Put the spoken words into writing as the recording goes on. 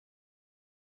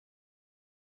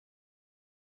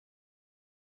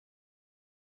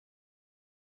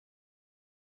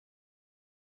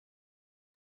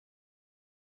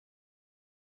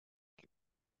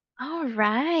All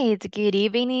right. Good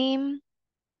evening.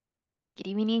 Good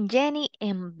evening, Jenny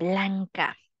and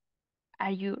Blanca. Are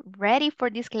you ready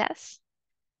for this class?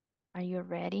 Are you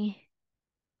ready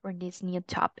for this new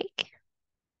topic?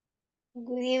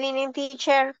 Good evening,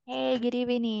 teacher. Hey, good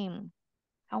evening.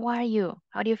 How are you?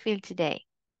 How do you feel today?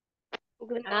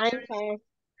 Good I'm fine.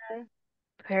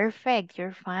 Perfect.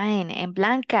 You're fine. And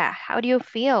Blanca, how do you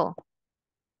feel?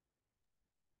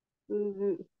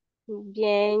 Mm,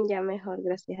 Bien, ya mejor,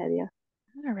 gracias a Dios.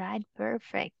 All right.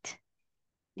 Perfect.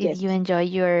 Did you Yes, enjoy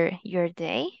your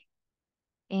day?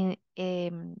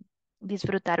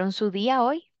 ¿Disfrutaron su día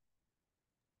hoy?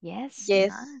 Yes.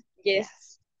 yes, Huh? Yeah.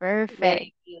 yes. Perfect.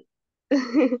 Very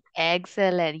good.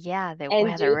 Excellent. Yeah, the And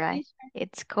weather, you, right? teacher?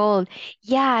 It's cold.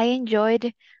 Yeah, I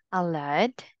enjoyed a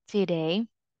lot today,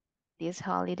 this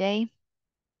holiday.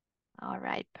 All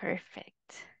right, perfect.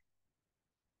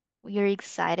 We are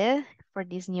excited for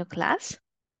this new class.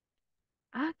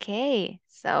 Okay,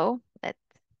 so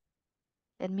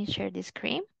let me share the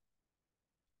screen.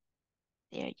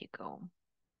 There you go.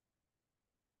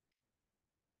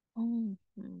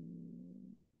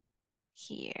 Mhm.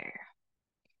 Here.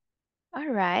 All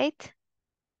right.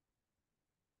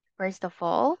 First of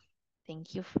all,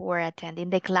 thank you for attending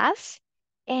the class.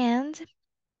 And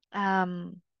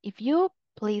if you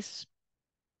please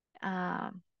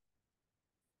um,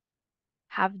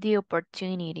 have the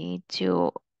opportunity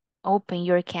to open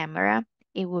your camera,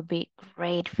 it would be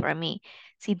great for me.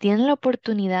 Si tienen la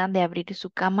oportunidad de abrir su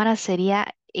cámara, sería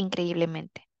increíble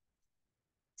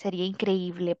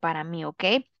para mí, ¿ok?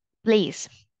 Please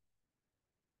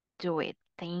do it.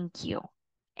 Thank you.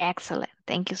 Excellent.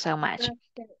 Thank you so much.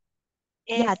 Ok.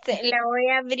 Yeah. La voy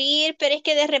a abrir, pero es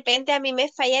que de repente a mí me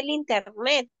falla el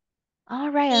internet.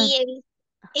 All right. Y,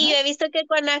 y Ajá. yo he visto que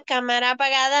con la cámara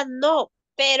apagada no,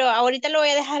 pero ahorita lo voy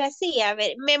a dejar así. A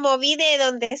ver, me moví de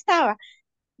donde estaba.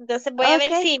 Entonces voy a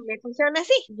ver Okay. si me funciona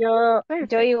así. Yo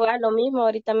Perfect. igual, lo mismo,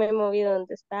 ahorita me moví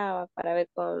donde estaba para ver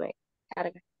cómo me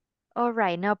carga. All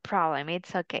right. No problem.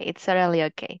 It's okay. It's totally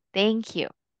okay. Thank you.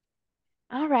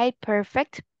 All right.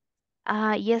 Perfect.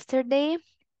 Yesterday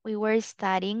we were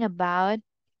studying about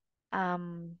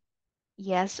um,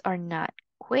 yes or not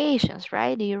questions,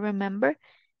 right? Do you remember?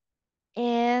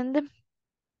 And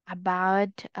about,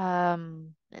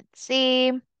 let's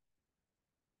see,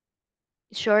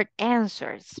 short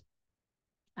answers.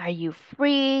 Are you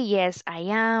free? Yes, I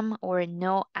am. Or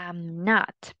no, I'm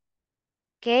not.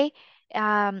 Okay.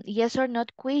 Yes or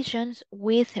not questions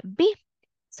with be.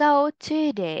 So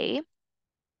today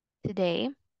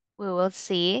we will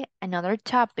see another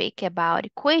topic about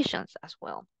questions as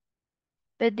well.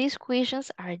 But these questions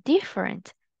are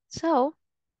different. So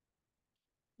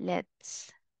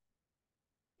let's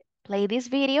play this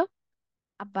video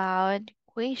about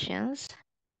questions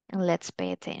and let's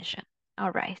pay attention.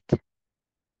 All right.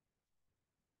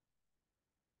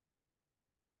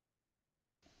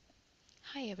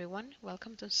 Hi everyone,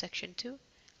 welcome to section 2.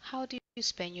 How do you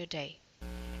spend your day?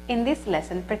 In this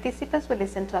lesson, participants will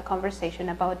listen to a conversation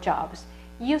about jobs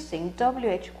using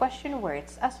WH question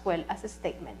words as well as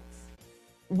statements.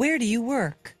 Where do you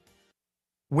work?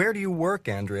 Where do you work,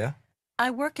 Andrea?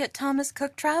 I work at Thomas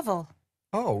Cook Travel.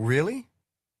 Oh, really?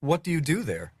 What do you do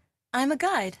there? I'm a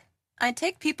guide. I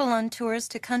take people on tours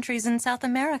to countries in South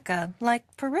America, like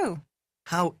Peru.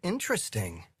 How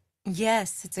interesting.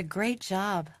 Yes, it's a great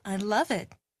job. I love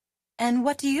it. And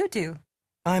what do you do?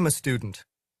 I'm a student,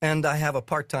 and I have a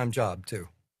part-time job, too.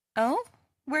 Oh,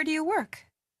 where do you work?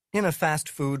 In a fast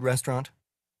food restaurant.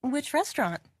 Which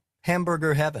restaurant?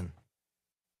 Hamburger Heaven.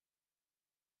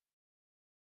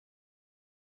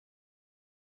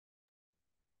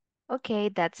 Okay,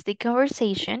 that's the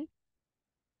conversation.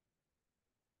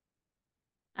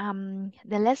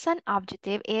 The lesson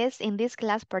objective is in this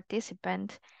class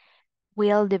participant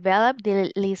will develop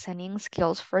the listening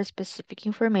skills for specific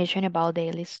information about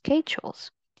daily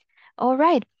schedules. All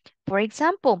right, for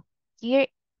example, here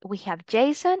we have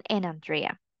Jason and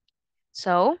Andrea.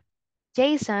 So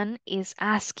Jason is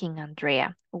asking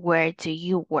Andrea, where do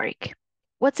you work?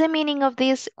 What's the meaning of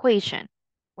this question?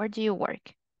 Where do you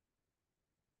work?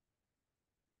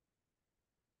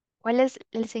 ¿Cuál es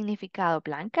el significado?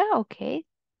 Blanca, okay,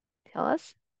 tell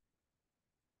us.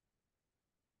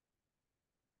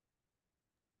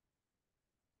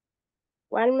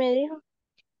 ¿Cuál me dijo?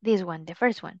 This one, the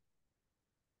first one.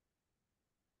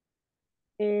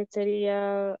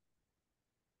 Sería,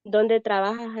 ¿dónde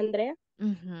trabajas, Andrea?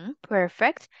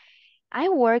 Perfect. I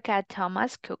work at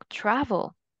Thomas Cook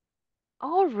Travel.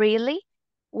 Oh, really?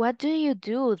 What do you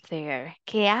do there?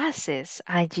 ¿Qué haces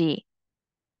allí?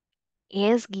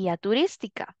 Es guía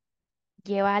turística.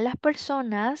 Lleva a las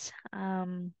personas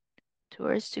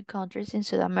tours to countries in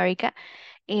South America,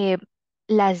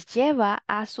 las lleva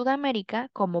a Sudamérica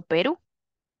como Perú.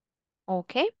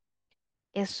 ¿Ok?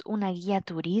 Es una guía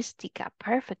turística.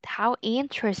 Perfect. How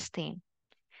interesting.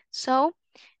 So,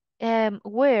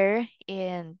 where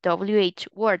in WH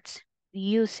words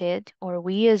use it or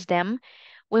we use them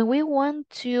when we want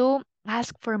to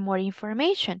ask for more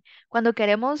information. Cuando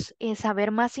queremos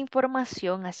saber más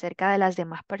información acerca de las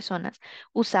demás personas,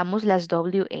 usamos las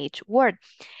WH word.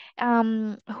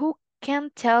 Who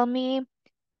can tell me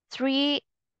three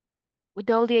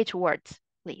WH words,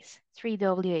 please? Three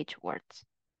WH words.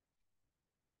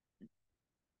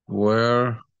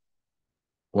 Where,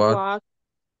 what, What?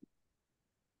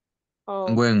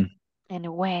 Oh, when. And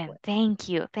when. Thank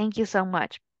you. Thank you so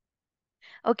much.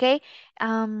 Okay,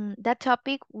 that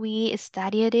topic we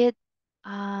studied it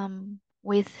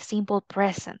with simple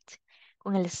present.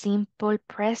 Con el simple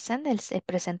present, el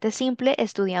presente simple,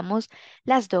 estudiamos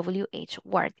las WH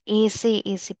word. Easy,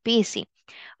 easy peasy.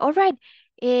 All right,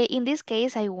 in this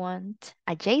case, I want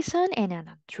a Jason and an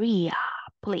Andrea,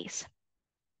 please.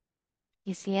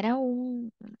 Quisiera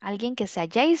alguien que sea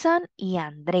Jason y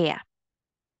Andrea.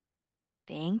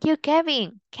 Thank you,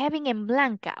 Kevin. Kevin and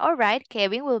Blanca. All right,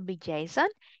 Kevin will be Jason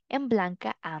and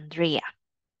Blanca Andrea.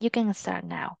 You can start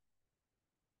now.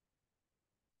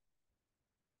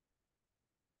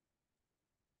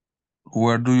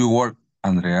 Where do you work,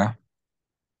 Andrea?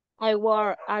 I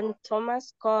work at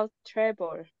Thomas Cook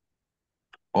Trevor.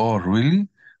 Oh, really?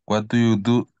 What do you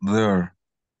do there?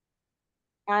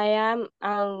 I am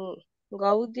an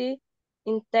guide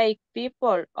and take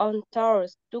people on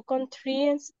tours to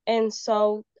countries in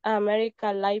South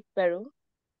America like Peru.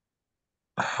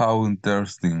 How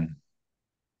interesting.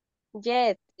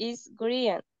 Yes, it's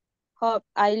great. Hope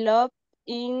I love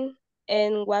in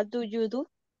and what do you do?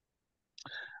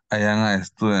 I am a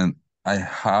student. I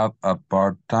have a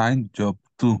part-time job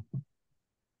too.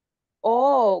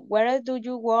 Oh, where do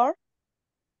you work?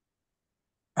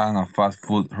 And a fast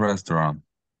food restaurant.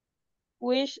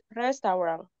 Which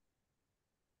restaurant?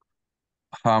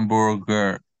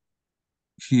 Hamburger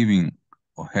Heaven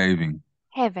or Haven.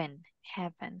 Heaven,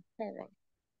 heaven. Heaven.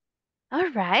 All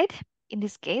right. In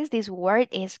this case, this word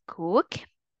is cook.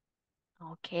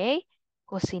 Okay.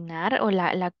 Cocinar o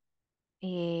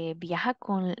viaja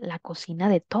con la cocina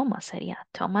de Thomas, sería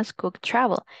Thomas Cook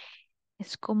Travel.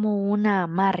 Es como una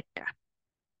marca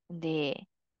de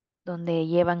donde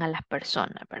llevan a las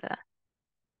personas, ¿verdad?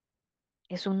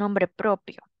 Es un nombre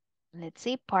propio. Let's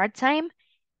see, part-time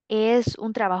es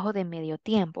un trabajo de medio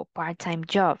tiempo, part-time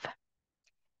job.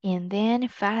 And then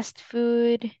fast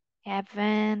food,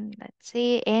 heaven, let's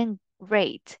see, and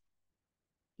great.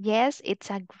 Yes, it's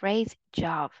a great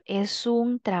job. Es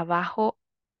un trabajo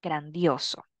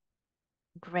grandioso.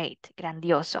 Great,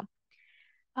 grandioso.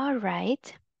 All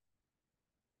right.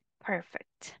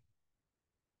 Perfect.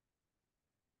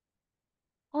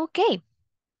 Okay.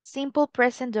 Simple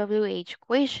present WH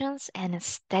questions and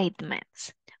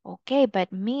statements. Okay,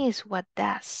 but Miss, what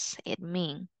does it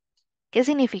mean? ¿Qué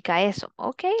significa eso?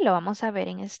 Ok, lo vamos a ver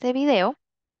en este video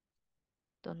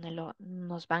donde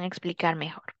nos van a explicar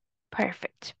mejor.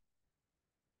 Perfect.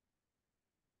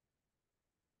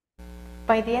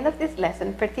 By the end of this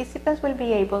lesson, participants will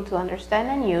be able to understand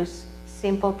and use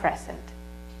simple present.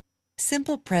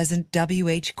 Simple present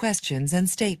WH questions and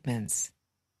statements.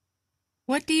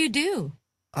 What do you do?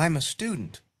 I'm a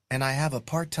student, and I have a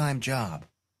part-time job.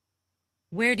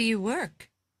 Where do you work?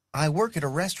 I work at a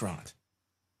restaurant.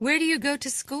 Where do you go to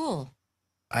school?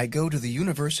 I go to the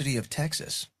University of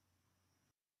Texas.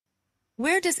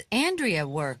 Where does Andrea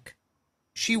work?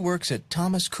 She works at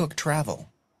Thomas Cook Travel.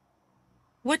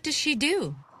 What does she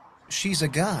do? She's a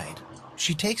guide.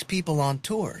 She takes people on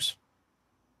tours.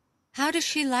 How does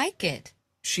she like it?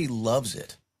 She loves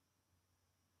it.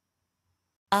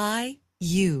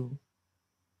 You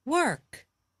work,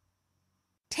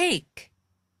 take,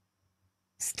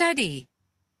 study,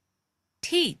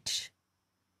 teach,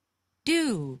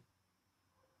 do,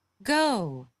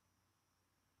 go,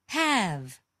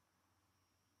 have.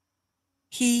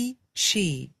 He,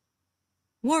 she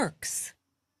works,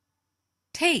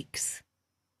 takes,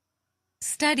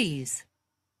 studies,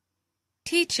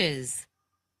 teaches,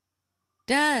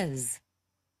 does,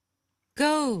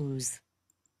 goes,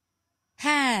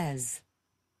 has.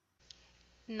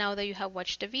 Now that you have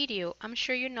watched the video, I'm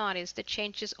sure you noticed the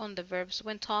changes on the verbs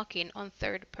when talking on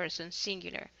third person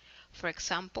singular. For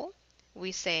example,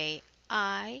 we say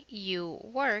I, you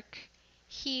work,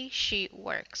 he, she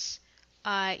works.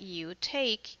 I, you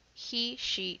take, he,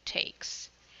 she takes.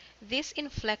 This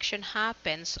inflection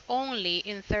happens only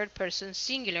in third person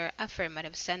singular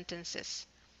affirmative sentences.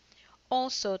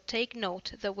 Also, take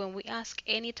note that when we ask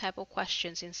any type of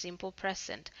questions in simple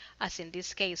present, as in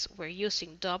this case we're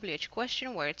using WH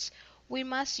question words, we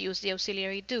must use the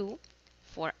auxiliary do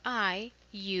for I,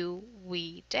 you,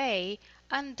 we, they,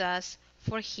 and does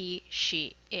for he,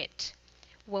 she, it.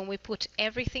 When we put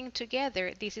everything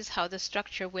together, this is how the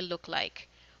structure will look like.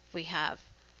 We have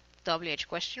WH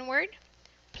question word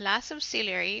plus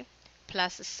auxiliary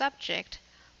plus the subject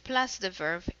plus the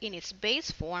verb in its base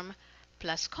form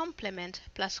plus complement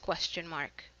plus question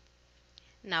mark.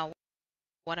 Now,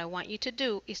 what I want you to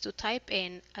do is to type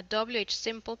in a WH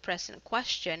simple present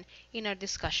question in our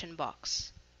discussion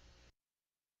box.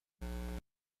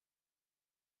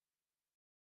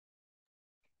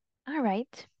 All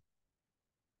right.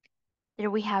 There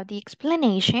we have the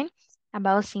explanation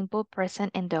about simple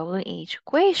present and WH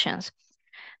questions.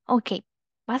 Ok,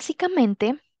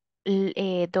 básicamente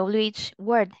WH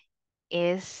word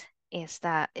es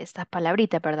esta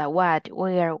palabrita, ¿verdad? What,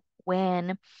 where,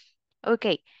 when.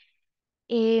 Okay,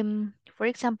 for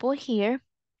example, here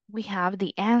we have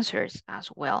the answers as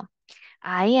well.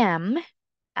 I am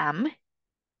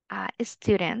a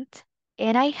student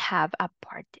and I have a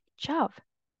part job.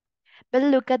 But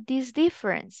look at this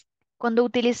difference. Cuando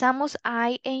utilizamos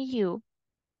I and you,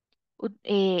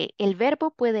 el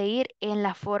verbo puede ir en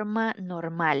la forma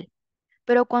normal,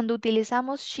 pero cuando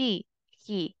utilizamos she,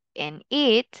 he and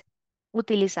it,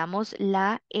 utilizamos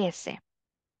la S.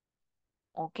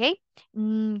 ¿Ok?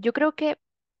 Yo creo que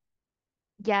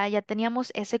ya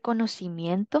teníamos ese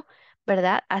conocimiento,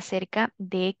 ¿verdad? Acerca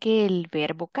de que el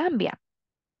verbo cambia.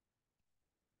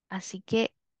 Así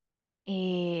que,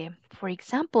 for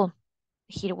example,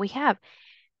 here we have,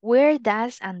 where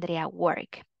does Andrea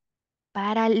work?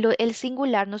 Para el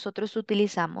singular nosotros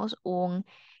utilizamos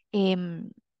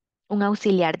em, un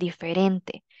auxiliar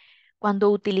diferente. Cuando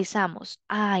utilizamos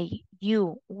I,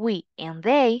 you, we, and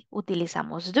they,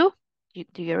 utilizamos do.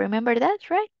 Do you remember that,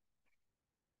 right?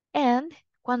 And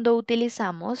cuando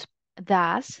utilizamos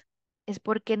does, es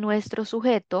porque nuestro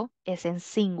sujeto es en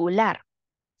singular.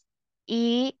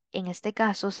 Y en este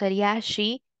caso sería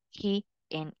she, he,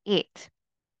 and it.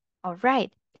 All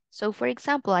right. So for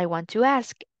example, I want to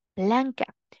ask Blanca,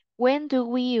 when do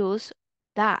we use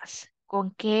does?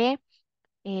 ¿Con qué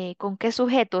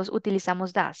sujetos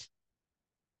utilizamos does?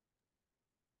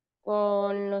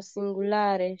 Con los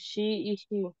singulares, she y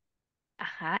he,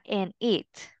 Ajá, and it.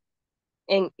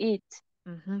 and it.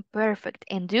 Perfect.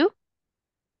 And do?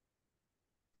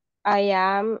 I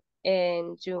am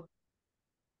and you.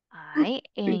 I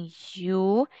and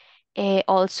you.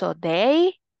 Also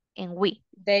they and we.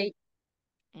 They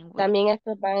And we. también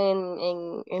estos van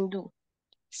en do.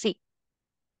 Sí,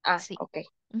 Ah, sí. ok.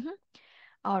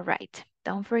 All right.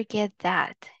 Don't forget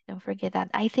that. Don't forget that.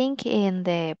 I think in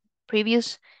the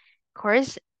previous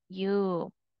course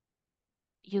you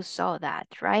saw that,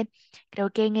 right?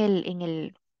 Creo que en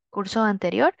el curso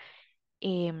anterior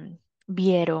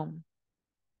vieron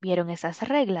esas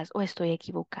reglas o estoy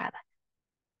equivocada.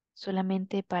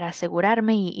 Solamente para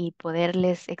asegurarme y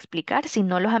poderles explicar. Si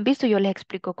no los han visto, yo les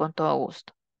explico con todo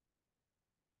gusto.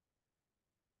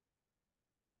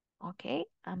 Ok,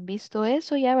 han visto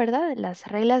eso ya, ¿verdad? Las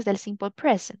reglas del simple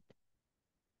present.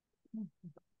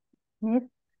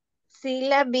 Sí,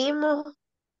 la vimos,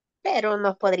 pero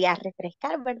nos podría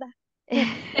refrescar, ¿verdad?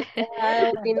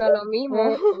 Opino lo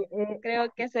mismo.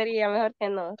 Creo que sería mejor que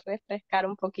nos refrescar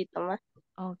un poquito más.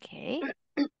 Ok.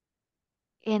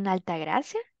 ¿En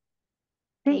Altagracia?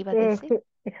 ¿Qué Sí, iba a decir?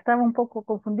 que estaba un poco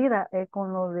confundida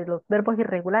con lo de los verbos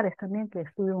irregulares también que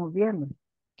estuvimos viendo.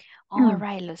 All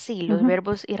right, sí, los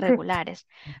verbos Sí. irregulares.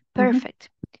 Perfect.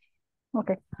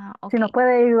 Ok. Si nos Okay.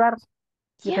 puede ayudar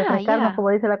y Yeah, refrescarnos, yeah. como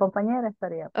dice la compañera,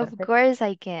 estaría Of perfecto. course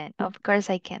I can. Of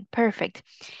course I can. Perfect.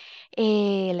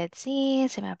 Let's see.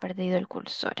 Se me ha perdido el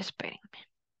cursor. Espérenme.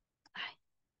 Ay,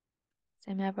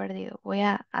 se me ha perdido. Voy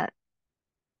a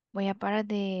parar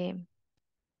de.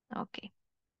 Okay.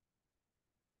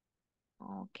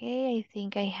 Okay. I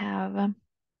think I have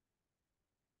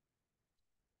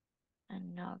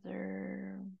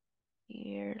another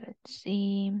here. Let's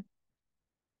see.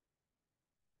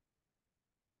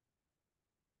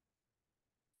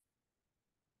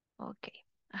 Okay.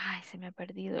 Ay, se me ha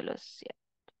perdido los.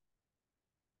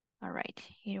 All right.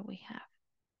 Here we have.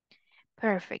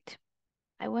 Perfect.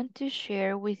 I want to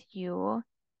share with you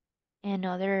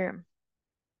another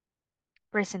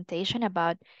presentation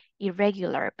about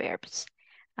irregular verbs,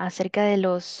 acerca de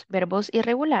los verbos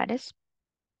irregulares.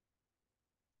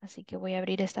 Así que voy a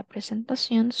abrir esta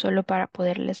presentación solo para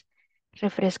poderles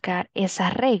refrescar esa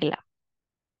regla.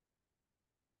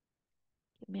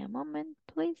 Give me a moment,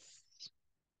 please.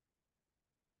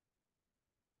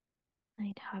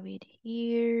 I have it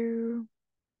here.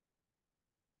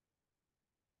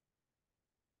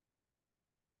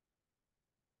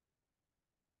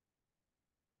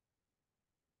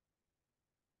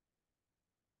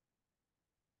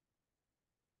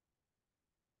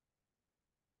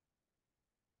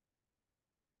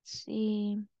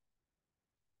 Sí.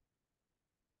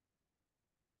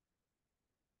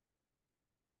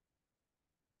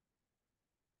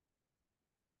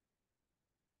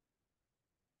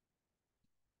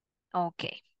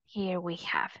 Okay, here we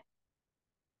have.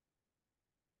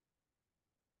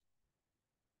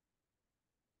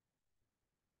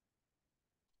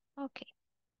 Okay.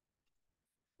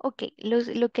 Ok,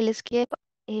 lo que les quiero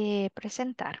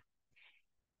presentar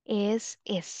es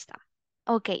esta.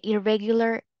 Ok,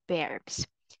 irregular verbs.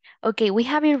 Ok, we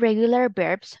have irregular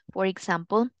verbs, for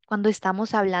example, cuando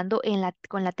estamos hablando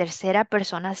con la tercera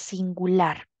persona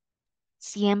singular.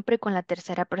 Siempre con la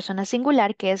tercera persona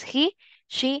singular, que es he,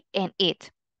 she, and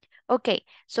it. Ok,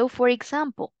 so for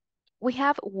example, we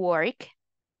have work,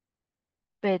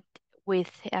 but with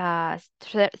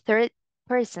third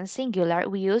person singular,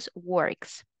 we use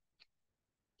works.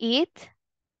 Eat,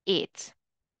 eats.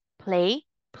 Play,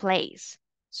 plays.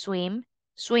 Swim,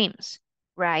 swims.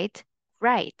 Write,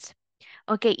 writes.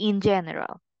 Okay, in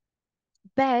general.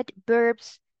 But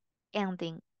verbs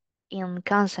ending in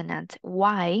consonant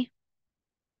Y,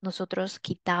 nosotros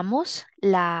quitamos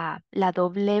la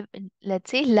doble, let's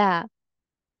see, la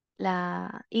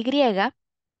Y,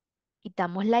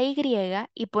 quitamos la Y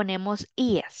y ponemos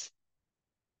IS.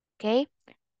 Okay?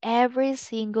 Every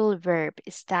single verb.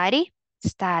 Study,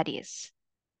 studies.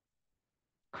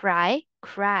 Cry,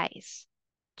 cries.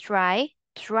 Try,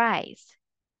 tries.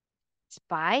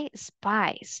 Spy,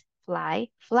 spies. Fly,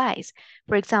 flies.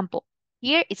 For example,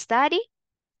 here study,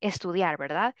 estudiar,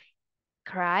 ¿verdad?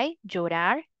 Cry,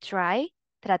 llorar. Try,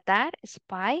 tratar.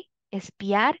 Spy,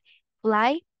 espiar.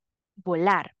 Fly,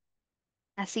 volar.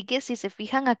 Así que si se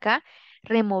fijan acá,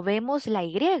 removemos la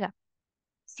Y.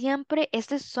 Siempre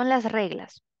estas son las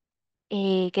reglas.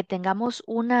 Que tengamos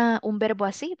un verbo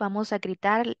así, vamos a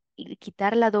quitar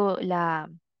la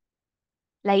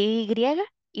Y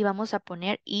y vamos a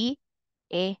poner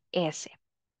IES.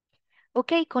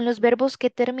 Ok, con los verbos que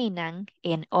terminan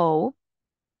en O,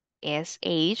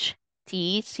 SH,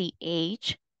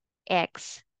 TCH,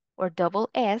 X o double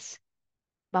S,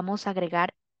 vamos a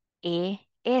agregar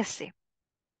ES.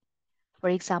 For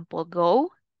example,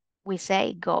 go, we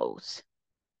say goes.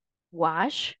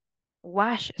 Wash,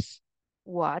 washes.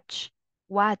 Watch,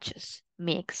 watches.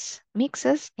 Mix,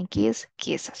 mixes. And kiss,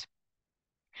 kisses.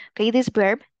 Okay, this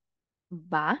verb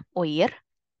va o ir.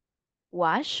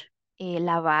 Wash,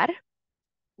 lavar.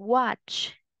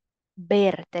 Watch,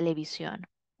 ver televisión.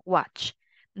 Watch.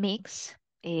 Mix,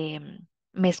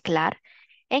 mezclar.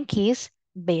 And kiss,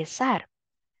 besar.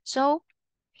 So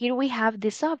here we have the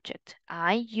subject.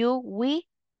 I, you, we,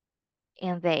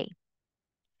 and they.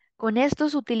 Con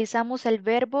estos utilizamos el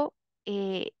verbo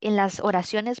en las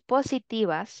oraciones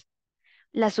positivas.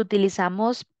 Las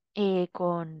utilizamos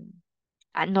con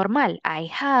normal. I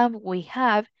have, we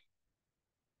have.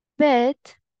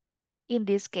 But in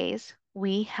this case,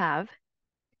 we have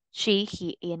she,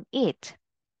 he, and it.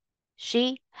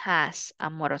 She has a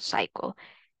motorcycle.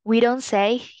 We don't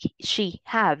say she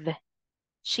have.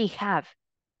 She have.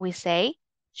 We say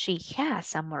she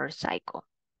has a motorcycle.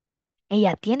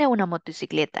 Ella tiene una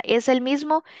motocicleta. Es el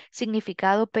mismo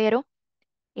significado, pero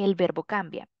el verbo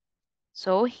cambia.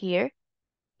 So here,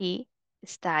 he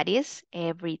studies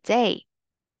every day.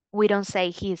 We don't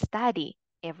say he study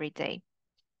every day.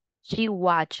 She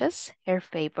watches her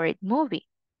favorite movie.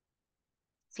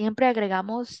 Siempre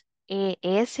agregamos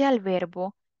ES al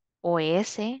verbo o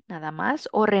S nada más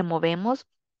o removemos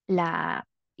la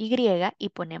Y y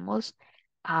ponemos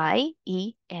I,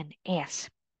 E, and S.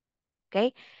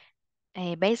 Okay?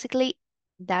 Basically,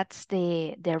 that's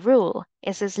the rule.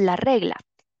 Esa es la regla.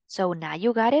 So now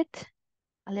you got it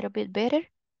a little bit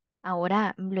better.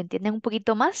 Ahora lo entienden un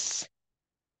poquito más.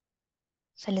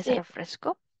 Se les Sí,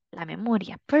 refrescó la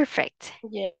memoria. Perfect.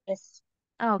 yes.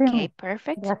 Okay, Sí,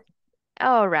 perfect. gracias.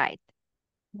 All right.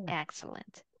 Gracias.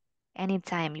 Excellent.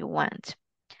 Anytime you want.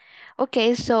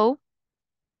 Okay, so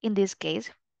in this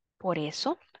case, por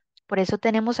eso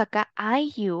tenemos acá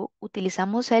I, you,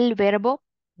 utilizamos el verbo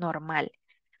normal.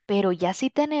 Pero ya si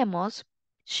tenemos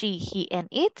she, he, and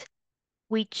it,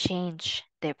 we change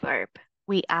the verb.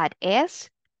 We add s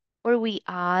or we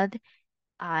add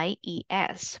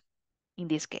ies in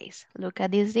this case. Look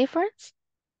at this difference.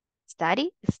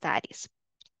 Study, studies.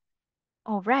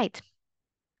 All right.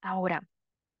 Ahora,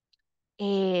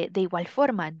 de igual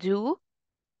forma, do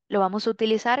lo vamos a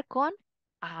utilizar con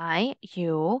I,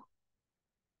 you,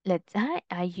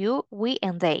 you, we,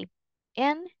 and they.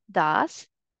 And does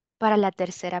para la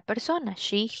tercera persona,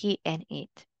 she, he, and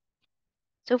it.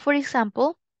 So for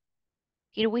example,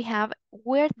 here we have,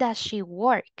 where does she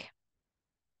work?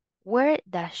 Where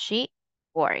does she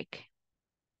work?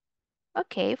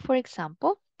 Okay, for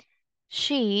example,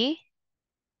 she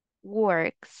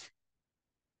works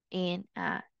in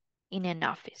an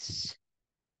office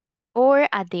or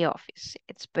at the office.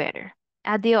 It's better.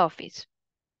 At the office.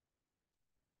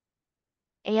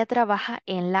 Ella trabaja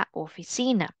en la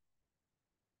oficina.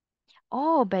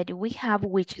 Oh, but we have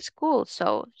which school?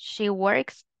 So she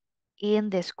works in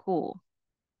the school.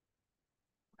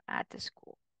 At the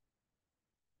school.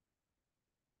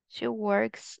 She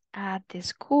works at the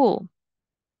school.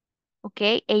 Ok,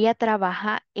 ella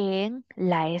trabaja en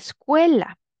la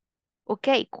escuela. Ok,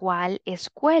 ¿cuál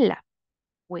escuela?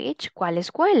 Which, ¿cuál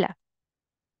escuela?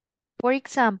 For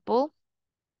example,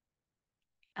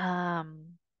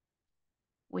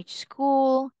 which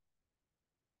school?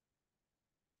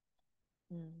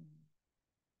 Mm,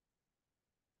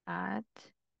 At,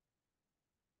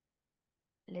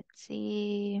 let's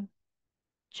see,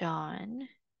 John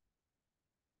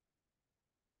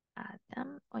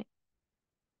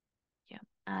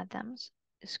Adams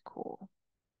School.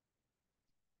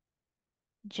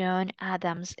 John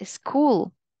Adams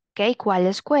School. Ok, ¿cuál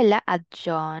escuela? At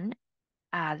John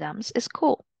Adams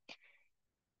School.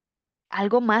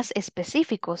 Algo más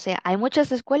específico, o sea, hay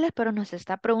muchas escuelas, pero nos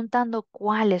está preguntando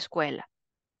cuál escuela.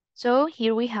 So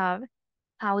here we have,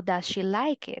 how does she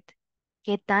like it?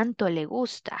 ¿Qué tanto le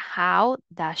gusta? How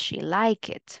does she like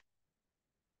it?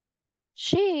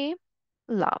 She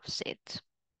loves it.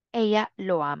 Ella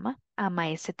lo ama, ama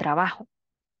ese trabajo.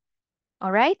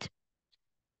 All right?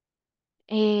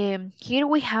 Here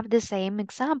we have the same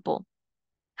example.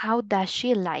 How does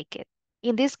she like it?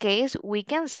 In this case, we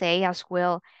can say as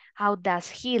well, how does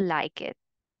he like it?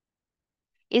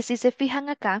 Y si se fijan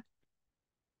acá,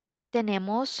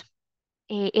 tenemos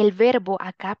el verbo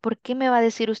acá. ¿Por qué me va a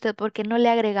decir usted por qué no le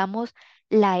agregamos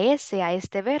la S a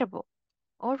este verbo?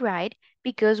 All right,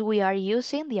 because we are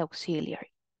using the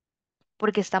auxiliary.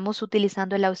 Porque estamos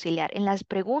utilizando el auxiliar. En las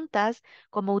preguntas,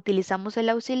 como utilizamos el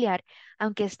auxiliar,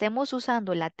 aunque estemos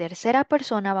usando la tercera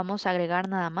persona, vamos a agregar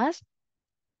nada más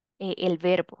el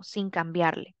verbo sin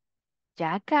cambiarle.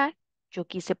 Ya acá yo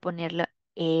quise ponerle,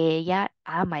 ella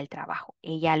ama el trabajo,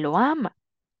 ella lo ama.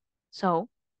 So,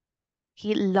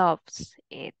 he loves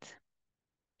it.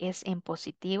 Es en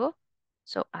positivo,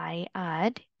 so I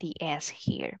add the S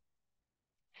here.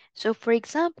 So, for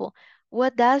example,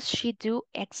 what does she do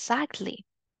exactly?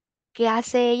 ¿Qué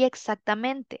hace ella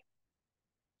exactamente?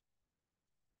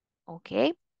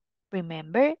 Okay,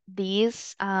 remember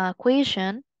this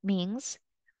question means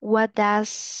what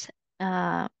does,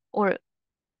 or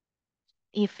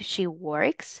if she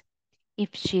works, if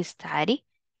she study.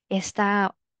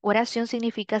 Esta oración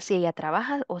significa si ella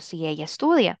trabaja o si ella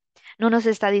estudia. No nos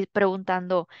está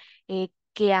preguntando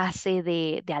qué hace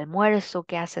de almuerzo,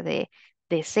 qué hace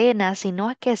de cena, sino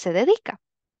a qué se dedica.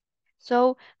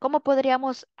 So, ¿cómo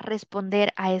podríamos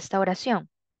responder a esta oración?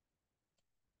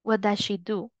 What does she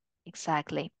do?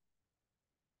 Exactly.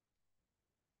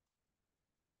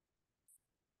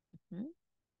 Mhm.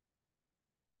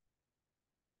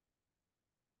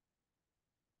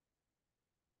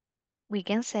 We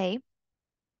can say,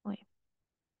 wait,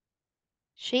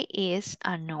 she is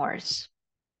a nurse.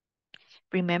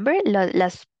 Remember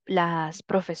las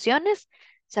profesiones.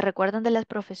 ¿Se recuerdan de las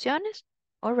profesiones?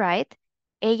 All right.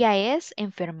 Ella es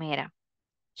enfermera.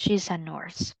 She's a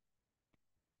nurse.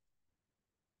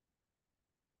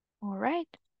 All right.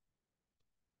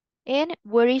 And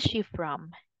where is she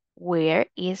from? Where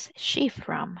is she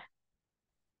from?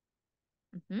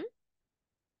 Mhm.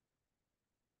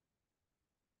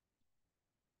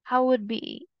 How would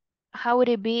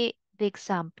it be the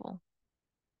example?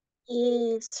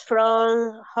 Is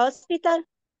from hospital.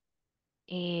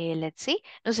 Let's see.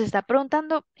 Nos está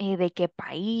preguntando de qué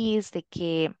país, de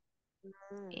qué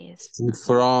es.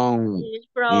 From Is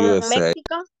from USA.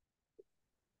 Mexico.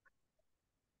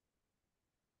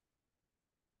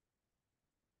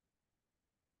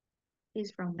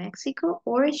 She's from Mexico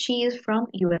or she is from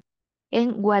US.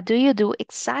 And what do you do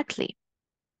exactly?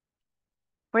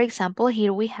 For example,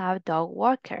 here we have dog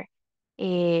walker.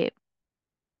 ¿Me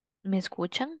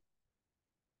escuchan?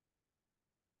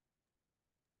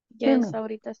 Yes, Dime.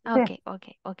 ahorita sí. Sí.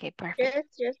 Okay, perfect. Yes,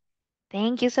 yes.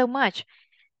 Thank you so much.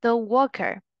 Dog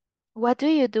walker, what do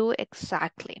you do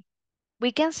exactly?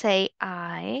 We can say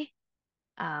I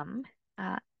am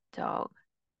a dog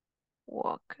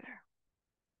walker.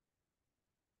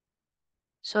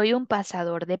 Soy un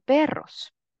pasador de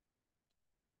perros.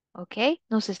 ¿Ok?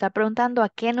 Nos está preguntando a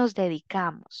qué nos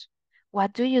dedicamos.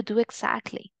 What do you do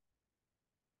exactly?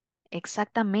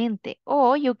 Exactamente.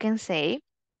 Or you can say,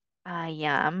 I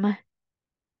am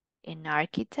an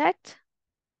architect.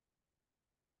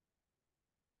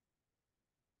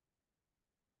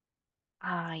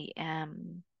 I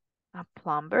am a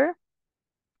plumber,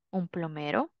 un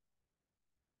plomero.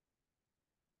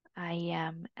 I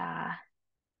am a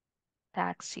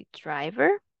taxi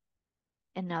driver,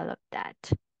 and all of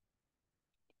that.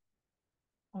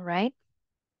 All right?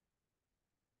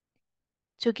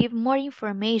 To give more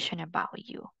information about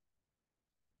you.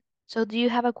 So, do you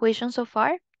have a question so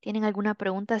far? ¿Tienen alguna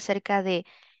pregunta acerca de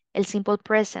el simple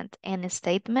present and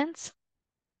statements?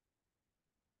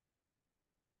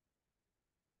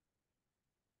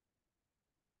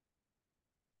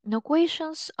 No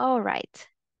questions? All right.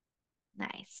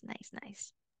 Nice, nice,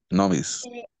 nice. No, miss.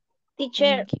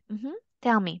 Teacher, Thank you.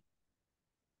 Tell me.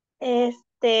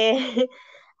 este,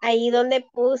 ahí donde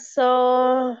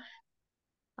puso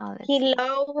Oh, let's see.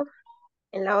 hello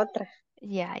en la otra.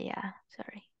 Yeah,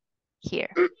 sorry. Here.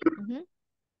 Mhm.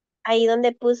 Ahí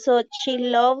donde puso she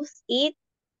loves it,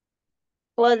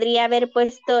 podría haber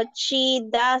puesto she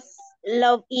does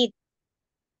love it.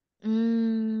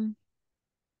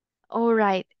 All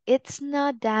right. It's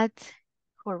not that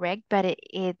correct, but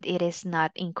it is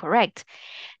not incorrect.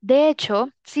 De hecho,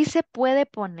 sí se puede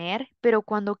poner, pero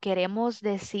cuando queremos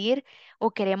decir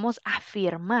o queremos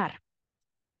afirmar,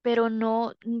 pero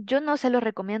no, yo no se lo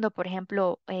recomiendo, por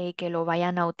ejemplo, que lo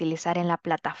vayan a utilizar en la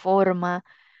plataforma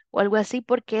o algo así,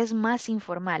 porque es más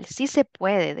informal. Sí se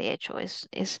puede, de hecho,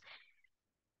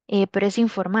 pero es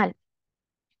informal.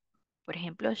 Por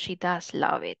ejemplo, she does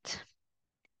love it.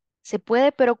 Se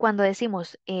puede, pero cuando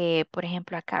decimos, por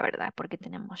ejemplo, acá, ¿verdad? Porque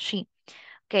tenemos she.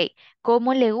 Ok,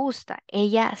 ¿cómo le gusta?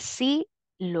 Ella sí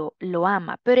lo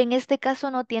ama, pero en este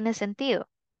caso no tiene sentido.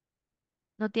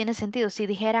 No tiene sentido. Si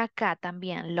dijera acá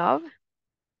también love,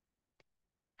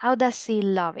 how does he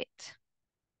love it?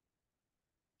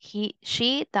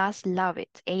 She does love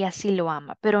it. Ella sí lo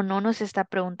ama, pero no nos está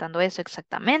preguntando eso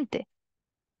exactamente.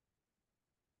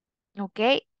 Ok,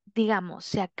 digamos,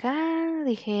 si acá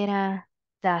dijera,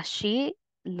 does she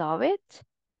love it?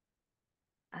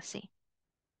 Así.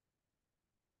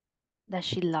 Does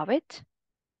she love it?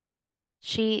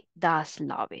 She does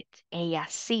love it. Ella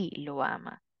sí lo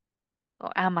ama. O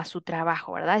ama su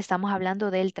trabajo, ¿verdad? Estamos hablando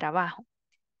del trabajo.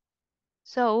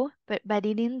 So, but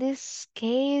in this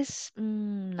case,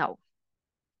 no.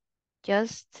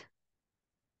 Just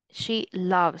she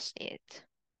loves it.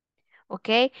 ¿Ok?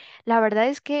 La verdad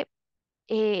es que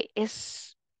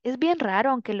es bien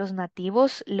raro, aunque los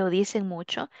nativos lo dicen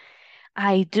mucho.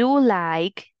 I do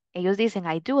like, ellos dicen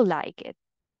I do like it.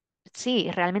 Sí,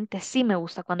 realmente sí me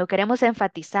gusta cuando queremos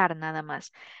enfatizar nada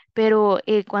más. Pero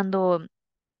cuando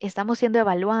estamos siendo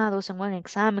evaluados en un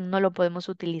examen no lo podemos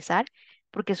utilizar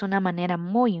porque es una manera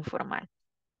muy informal.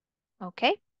 ¿Ok?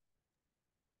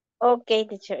 Ok,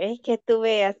 teacher, es que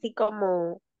tuve así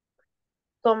como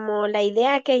la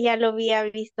idea que ya lo había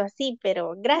visto así,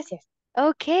 pero gracias.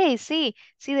 Ok, sí,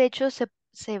 de hecho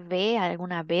se ve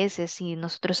algunas veces si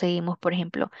nosotros seguimos, por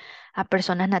ejemplo, a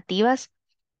personas nativas,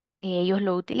 ellos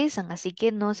lo utilizan, así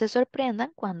que no se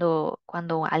sorprendan cuando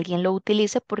alguien lo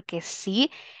utilice porque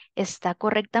sí está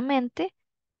correctamente,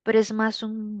 pero es más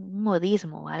un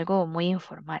modismo, algo muy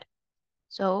informal.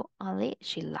 So, only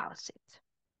she loves it.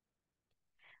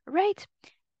 Right.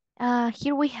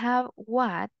 Here we have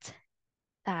what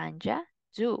Tanja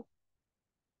do.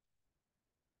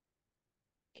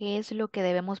 ¿Qué es lo que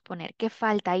debemos poner? ¿Qué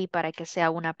falta ahí para que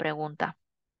sea una pregunta?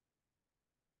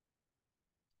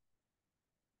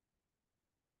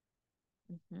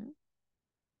 Ujú.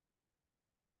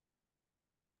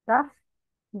 Das,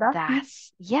 das, ¿no?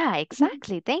 Yeah,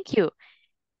 exactly. Thank you.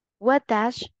 What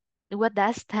does what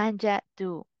does Tanja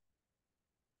do?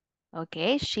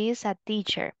 Okay, she's a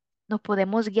teacher. Nos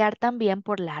podemos guiar también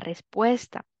por la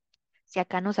respuesta. Si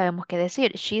acá no sabemos qué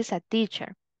decir, she's a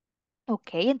teacher. Ok,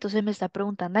 entonces me está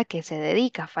preguntando a qué se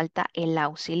dedica. Falta el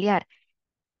auxiliar.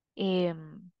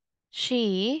 Em,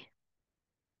 she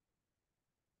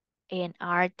in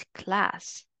art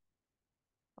class.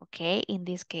 Okay, in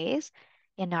this case,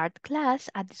 an art class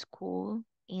at the school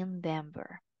in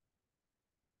Denver.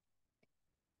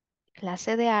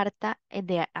 Clase de arte,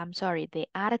 de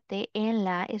arte en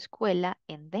la escuela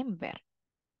en Denver.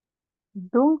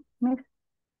 Do, miss,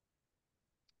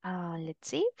 Let's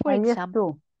see, for ahí es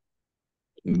example.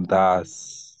 do.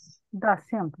 Das. Das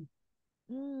siempre.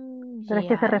 Pero es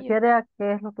que se Yeah, refiere a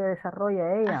qué es lo que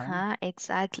desarrolla ella, ¿verdad? ajá,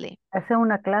 exactly. Esa es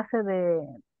una clase de,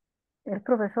 es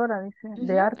profesora, dice,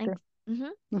 de Mhm, arte.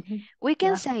 mhm. Ujú, We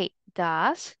can ya. say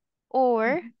does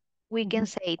or Ujú. we can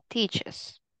say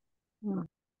teaches. Mm.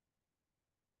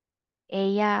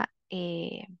 Ella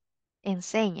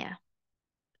enseña.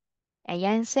 Ella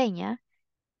enseña.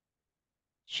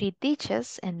 She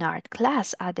teaches an art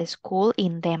class at the school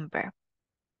in Denver.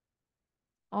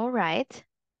 All right.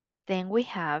 Then we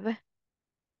have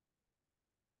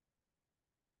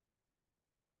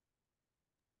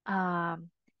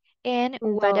and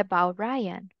what Do. about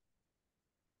Ryan?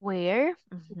 Where?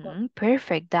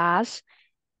 Perfect. Does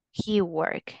he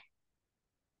work?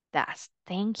 Does.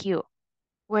 Thank you.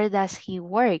 Where does he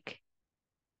work?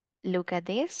 Look at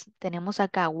this. Tenemos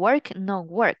acá work, no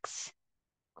works.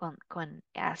 Con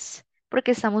S.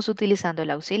 Porque estamos utilizando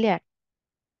el auxiliar.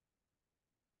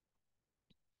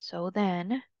 So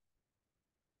then,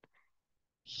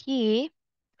 he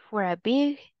for a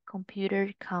big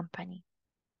computer company.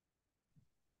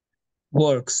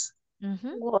 Works.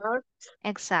 Work.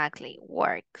 Exactly,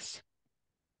 works.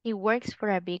 He works for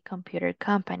a big computer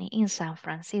company in San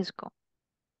Francisco.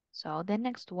 So the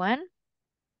next one,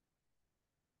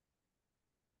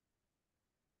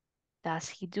 does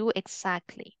he do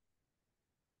exactly?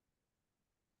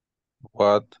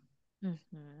 What?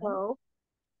 No.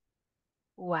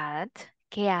 What?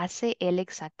 ¿Qué hace él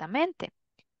exactamente?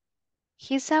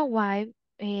 He's a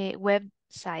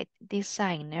website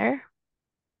designer.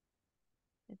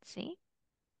 Let's see.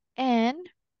 And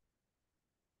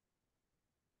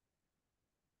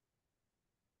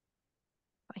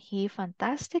he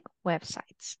fantastic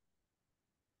websites.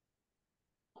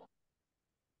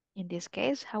 In this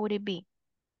case, how would it be?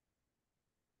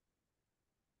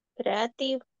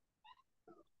 Creative.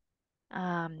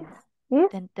 Is,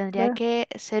 Tendría que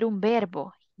ser un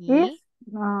verbo. is,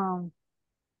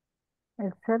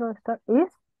 el cero está, is,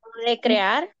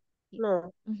 Recrear.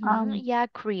 No. Yeah,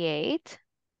 create.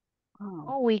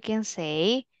 Or we can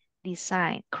say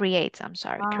design. Create, I'm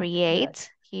sorry. Create.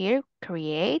 Here,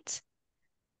 create.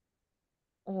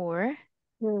 Or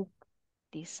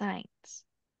designs.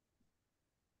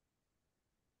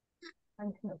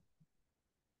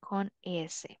 Con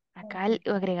S. Acá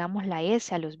agregamos la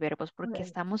S a los verbos porque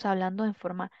estamos hablando en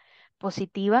forma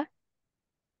positiva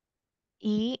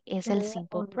y es el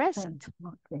simple present.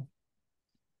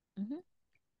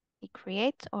 He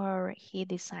creates or he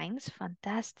designs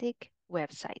fantastic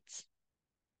websites.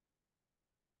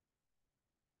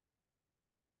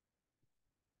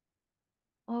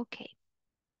 Okay.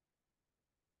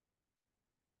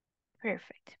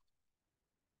 Perfect.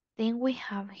 Then we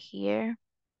have here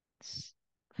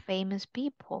famous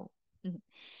people.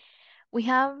 We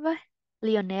have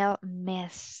Lionel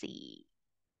Messi.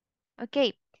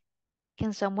 Okay.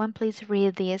 Can someone please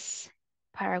read this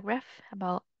paragraph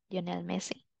about Lionel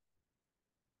Messi?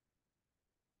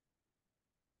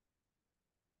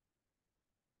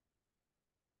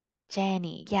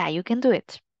 Jenny, yeah, you can do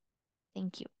it.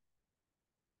 Thank you.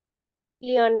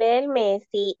 Lionel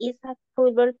Messi is a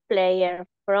football player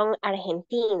from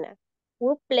Argentina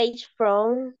who plays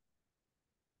from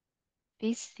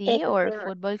PC or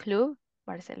Football Club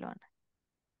Barcelona.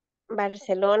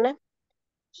 Barcelona.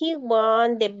 He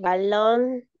won the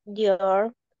Ballon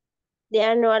d'Or, the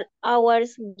annual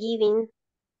awards given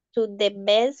to the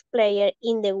best player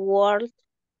in the world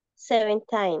 7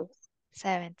 times.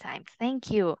 7 times.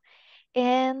 Thank you.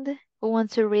 And who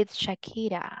wants to read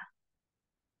Shakira?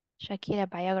 Shakira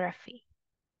biography.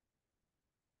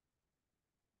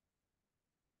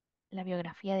 La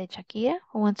biografía de Shakira.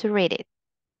 Who wants to read it?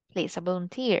 Please, a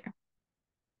volunteer.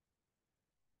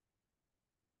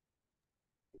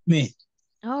 Me.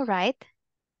 All right.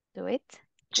 Do it.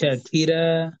 Please.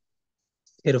 Shakira,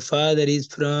 her father is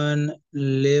from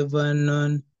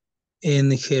Lebanon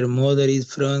and her mother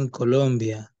is from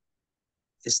Colombia.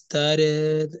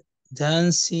 Started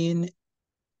dancing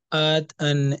at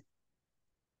an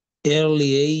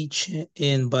early age,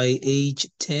 and by age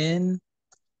 10,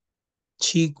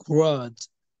 she wrote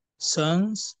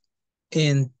songs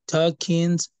and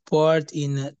taking part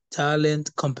in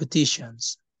talent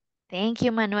competitions. Thank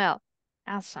you, Manuel.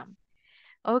 Awesome.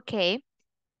 Okay.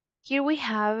 Here we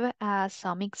have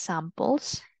some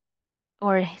examples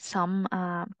or some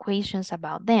questions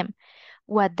about them.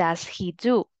 What does he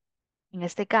do? En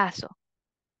este caso,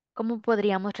 ¿cómo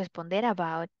podríamos responder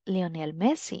about Lionel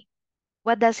Messi?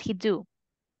 What does he do?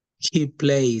 He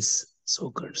plays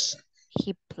soccer.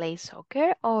 He plays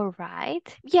soccer, all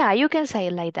right. Yeah, you can say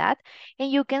it like that.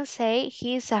 And you can say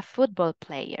he's a football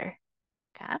player.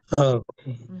 Okay.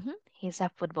 Okay. He's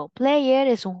a football player,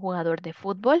 es un jugador de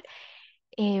fútbol.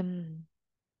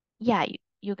 Yeah,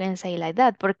 you can say like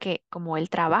that, porque como él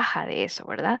trabaja de eso,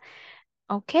 ¿verdad?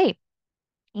 Okay.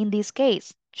 In this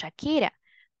case, Shakira,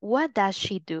 what does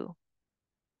she do?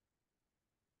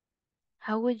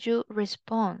 How would you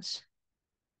respond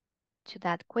to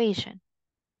that question?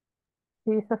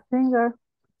 She's a singer.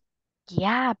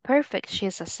 Yeah, perfect.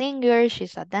 She's a singer,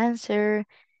 she's a dancer.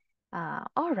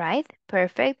 All right,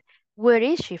 perfect. Where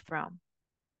is she from?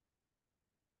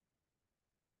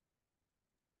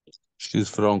 She's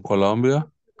from Colombia.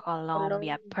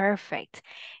 Colombia, perfect.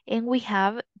 And we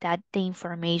have that the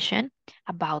information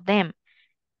about them.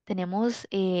 Tenemos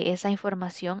esa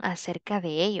información acerca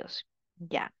de ellos.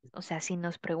 Ya, o sea, si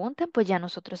nos preguntan, pues ya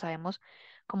nosotros sabemos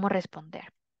cómo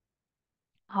responder.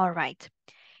 All right.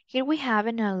 Here we have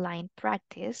an online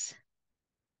practice.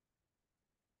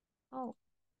 Oh,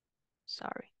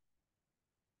 sorry.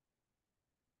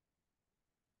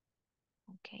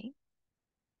 Okay.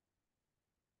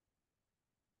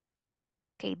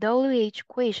 Okay, WH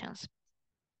questions.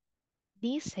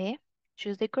 Dice,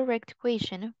 choose the correct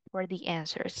question for the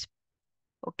answers.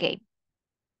 Ok,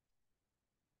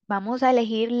 vamos a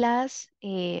elegir las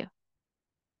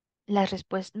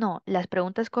respuestas, no, las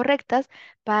preguntas correctas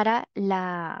para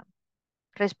la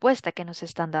respuesta que nos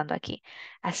están dando aquí.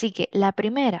 Así que la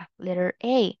primera, letter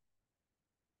A.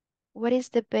 What is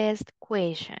the best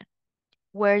question?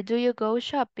 Where do you go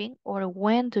shopping or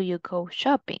when do you go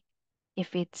shopping?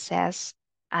 If it says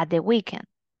at the weekend.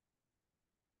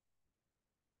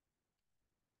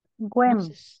 When?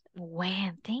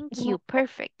 When, thank you,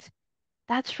 perfect.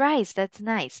 That's right, that's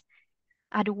nice.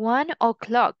 At 1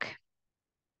 o'clock.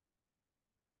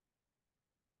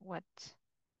 What's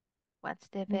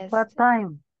the best? What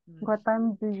time? What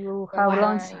time do you have What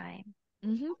lunch? time?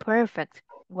 Perfect.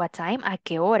 What time? ¿A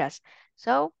qué horas?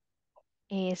 So,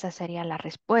 esa sería la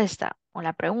respuesta o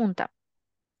la pregunta.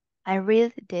 I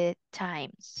read the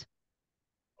Times.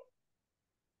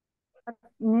 What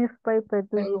newspaper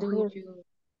do When you do read? you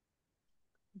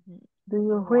Do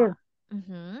you read?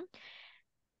 Mhm.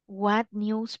 What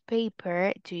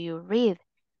newspaper do you read?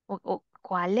 O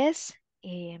 ¿cuáles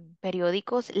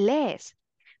periódicos lees?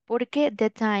 Porque The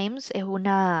Times es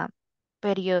una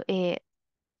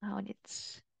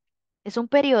es un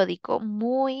periódico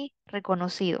muy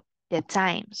reconocido, The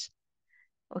Times,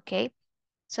 ¿ok?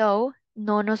 So,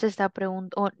 no nos está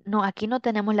preguntando, no, aquí no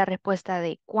tenemos la respuesta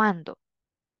de cuándo.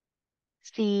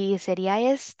 Si sería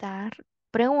esta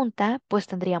pregunta, pues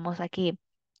tendríamos aquí,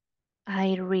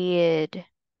 I read,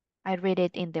 I read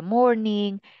it in the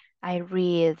morning, I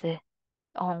read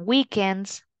on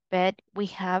weekends, but we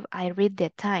have I read the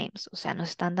Times, o sea, nos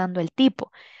están dando el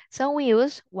tipo. So we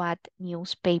use what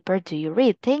newspaper do you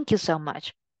read? Thank you so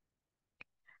much.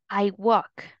 I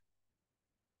walk.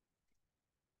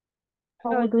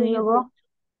 How do you go?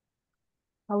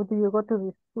 How do you go to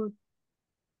the school?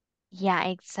 Yeah,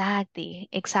 exactly,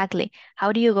 exactly.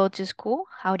 How do you go to school?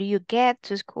 How do you get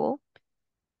to school?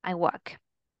 I walk.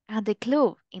 And the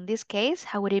club, in this case,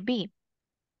 how would it be?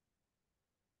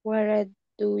 Where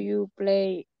do you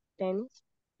play tennis?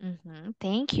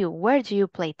 Thank you. Where do you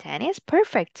play tennis?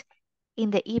 Perfect. In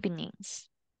the evenings.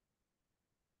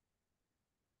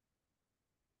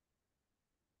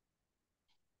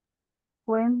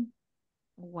 When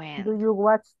When? do you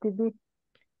watch TV?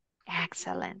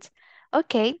 Excellent.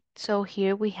 Okay, so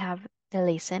here we have the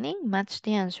listening. Match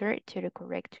the answer to the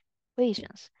correct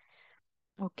questions.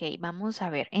 Ok, vamos a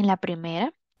ver. En la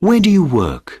primera, Where do you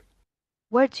work?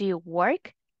 where do you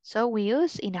work? So we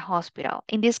use in a hospital.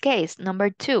 In this case,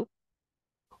 number 2.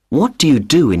 What do you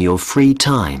do in your free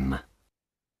time?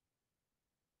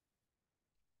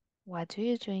 What do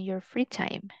you do in your free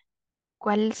time?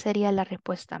 ¿Cuál sería la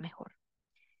respuesta mejor?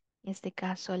 En este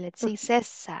caso, let's see,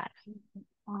 César.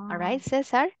 All right,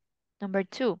 César. Number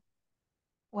 2.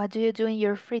 What do you do in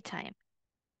your free time?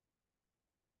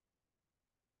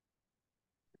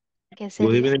 ¿Qué Good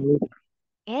sería? evening.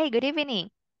 Hey, good evening.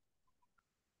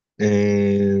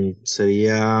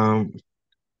 Sería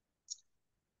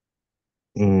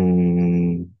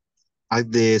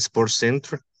at the sports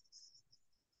center.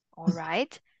 All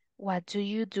right. What do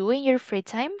you do in your free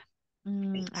time?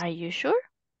 Are you sure?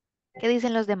 ¿Qué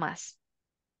dicen los demás?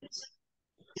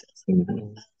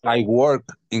 I work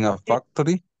in a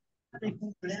factory.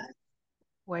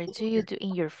 Where do you do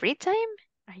in your free time?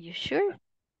 Are you sure?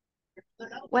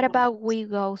 What about we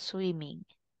go swimming?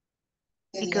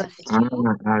 Because you,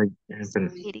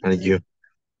 Yo.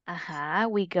 ajá,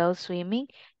 we go swimming.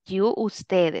 You,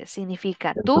 ustedes.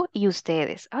 Significa tú y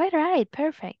ustedes. All right,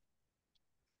 perfect.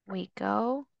 We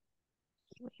go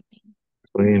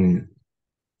swimming.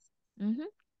 Ujú.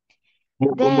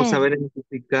 ¿Cómo Then, saber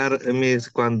identificar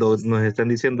cuando nos están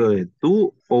diciendo de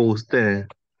tú o usted?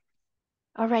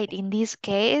 all right, in this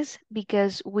case,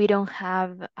 because we don't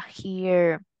have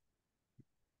here,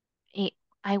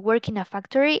 I work in a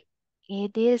factory,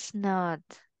 it is not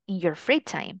in your free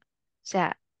time. O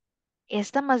sea,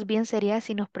 esta más bien sería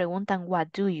si nos preguntan, what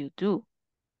do you do?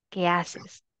 ¿Qué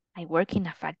haces? I work in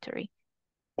a factory.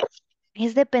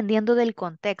 Es dependiendo del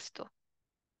contexto.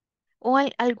 O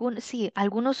sí,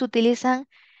 algunos utilizan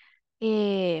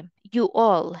you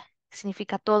all,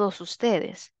 significa todos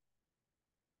ustedes.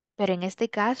 Pero en este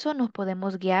caso nos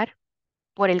podemos guiar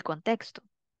por el contexto.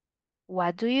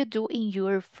 What do you do in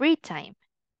your free time?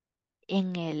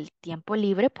 En el tiempo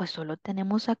libre, pues solo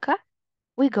tenemos acá.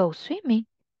 We go swimming.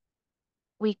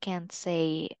 We can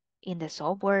say in the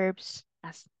suburbs,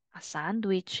 as a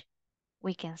sandwich.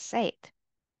 We can say it.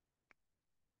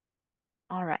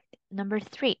 All right, number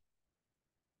 3.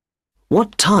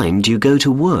 What time do you go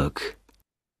to work?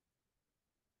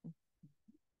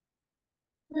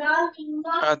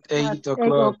 At 8 8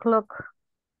 o'clock. o'clock.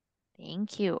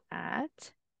 Thank you.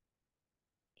 At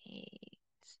 8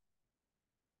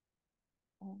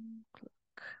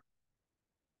 o'clock.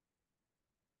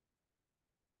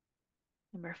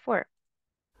 Number 4.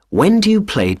 When do you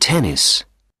play tennis?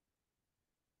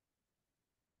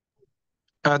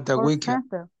 At the Or weekend.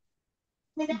 center.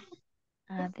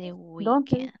 At the ¿Dónde?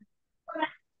 weekend.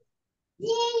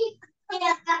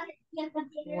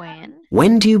 When?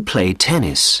 When do you play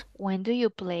tennis? When do you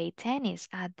play tennis?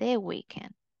 At the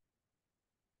weekend.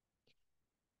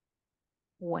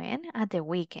 When? At the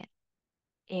weekend.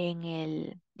 En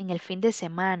el fin de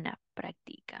semana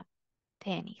practica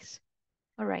tenis.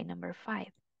 All right, number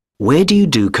 5. Where do you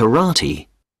do karate?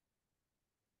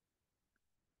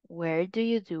 Where do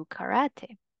you do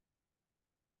karate?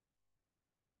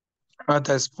 At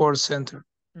the sports center.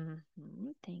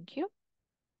 Thank you.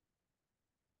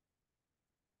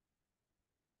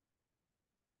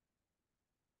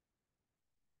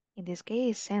 In this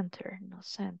case, center, no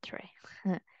centre.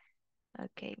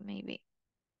 Okay, maybe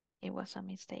it was a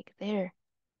mistake there.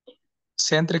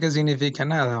 Center que significa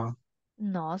nada.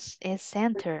 No, es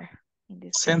center in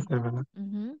this Center, case. ¿verdad?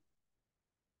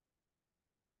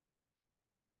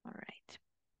 All right.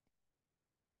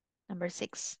 Number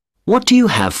 6. What do you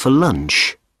have for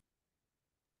lunch?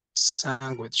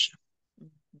 Sandwich.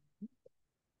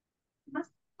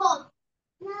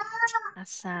 A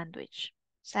sandwich.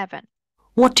 7.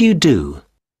 What do you do?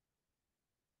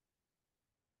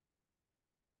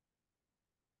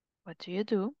 What do you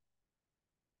do?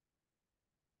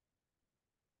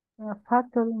 A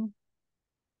factory.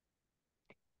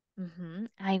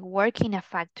 I work in a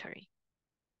factory.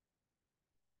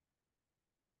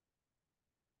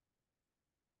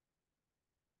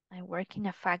 I work in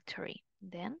a factory.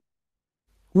 Then,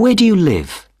 Where do you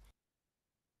live?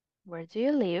 where do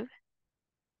you live?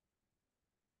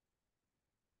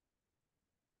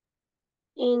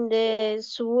 In the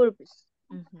suburbs.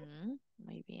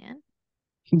 Muy bien.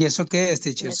 ¿Y eso qué es,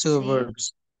 teacher? Let's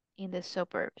Suburbs. see. In the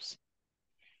suburbs.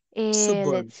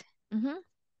 Suburbs.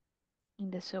 In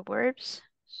the suburbs.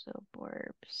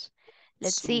 Suburbs.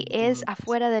 Let's see, es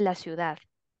afuera de la ciudad.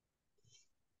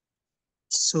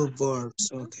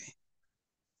 Suburbs, okay.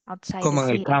 Outside Como the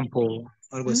en el city. campo,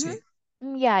 algo así.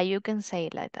 Yeah, you can say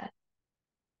it like that.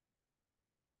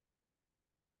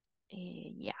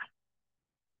 Yeah.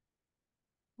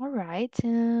 All right.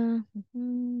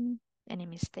 Any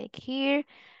mistake here?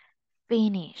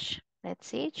 Finish. Let's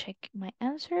see. Check my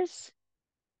answers.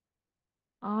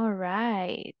 All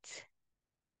right.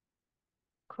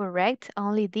 Correct.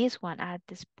 Only this one at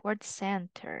the sports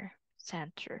center.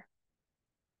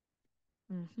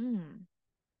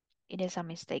 It is a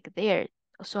mistake there.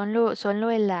 Solo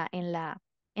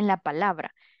en la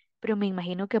palabra. Pero me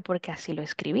imagino que porque así lo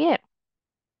escribieron.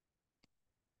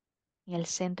 En el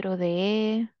centro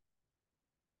de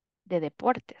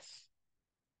deportes.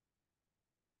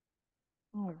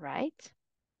 All right.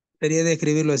 Sería de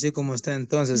escribirlo así como está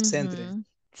entonces, centre.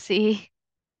 Sí,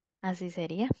 así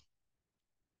sería.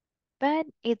 But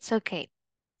it's okay.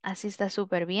 Así está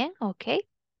súper bien, ok.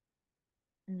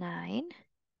 9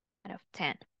 out of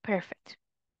 10. Perfect.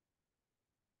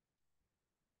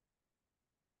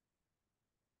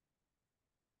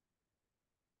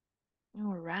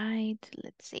 All right,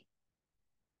 let's see.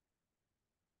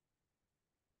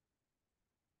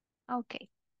 Okay.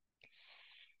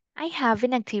 I have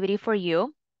an activity for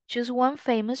you. Choose one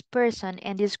famous person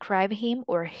and describe him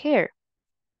or her.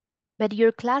 But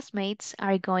your classmates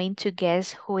are going to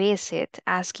guess who is it,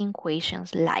 asking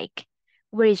questions like,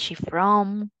 where is she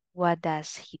from? What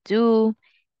does he do?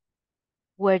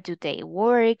 Where do they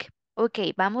work?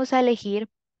 Ok, vamos a elegir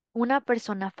una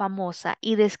persona famosa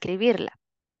y describirla.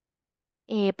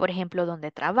 Por ejemplo,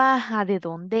 dónde trabaja, de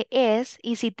dónde es,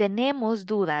 y si tenemos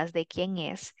dudas de quién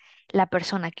es la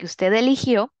persona que usted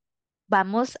eligió,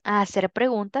 vamos a hacer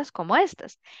preguntas como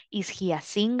estas. Is he a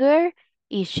singer?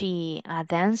 Is she a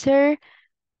dancer?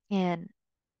 And,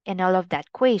 and all of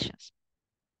that questions.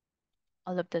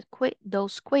 All of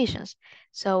those questions.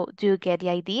 So, do you get the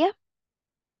idea?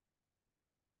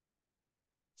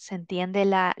 ¿Se entiende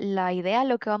la idea,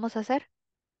 lo que vamos a hacer?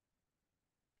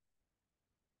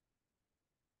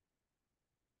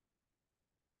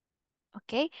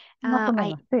 Ok. Más o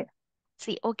menos, sí.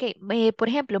 Sí, ok. Por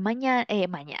ejemplo, mañana.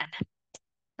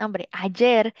 Hombre,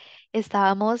 ayer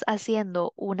estábamos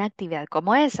haciendo una actividad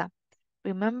como esa.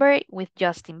 Remember, with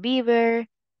Justin Bieber,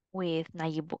 with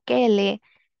Nayib Bukele,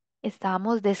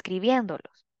 estábamos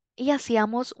describiéndolos y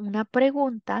hacíamos una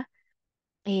pregunta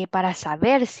para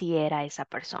saber si era esa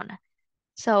persona.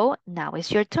 So, now is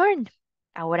your turn.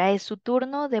 Ahora es su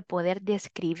turno de poder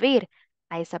describir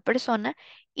a esa persona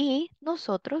y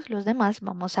nosotros, los demás,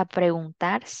 vamos a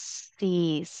preguntar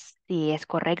si es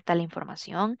correcta la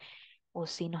información o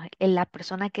si la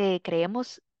persona que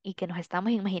creemos y que nos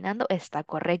estamos imaginando está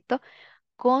correcto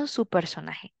con su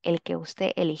personaje, el que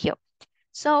usted eligió.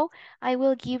 So, I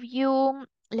will give you,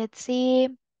 let's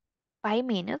see, 5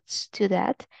 minutes to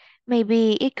that.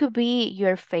 Maybe it could be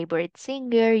your favorite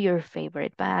singer, your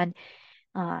favorite band.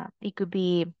 It could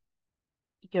be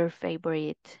your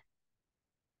favorite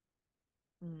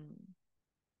mm,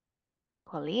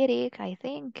 politic, I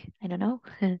think. I don't know.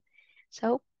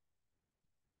 So,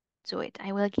 do it.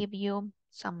 I will give you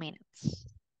some minutes.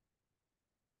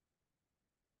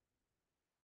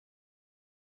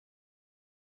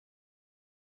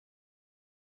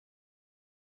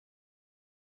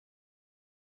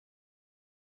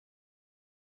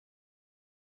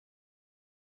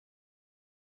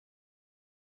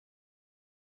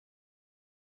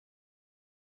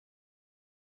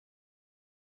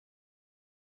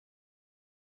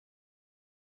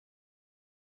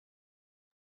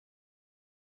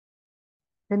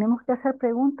 Tenemos que hacer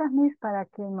preguntas, Miss, para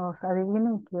que nos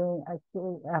adivinen a qué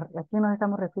nos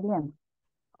estamos refiriendo.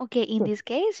 Okay, in Sí. this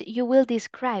case, you will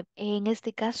describe. En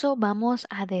este caso, vamos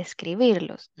a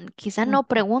describirlos. Quizá no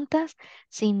preguntas,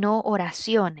 sino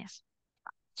oraciones.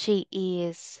 She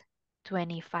is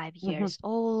 25 years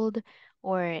old,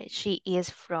 or she is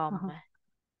from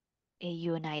a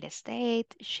United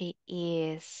States. She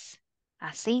is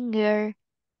a singer.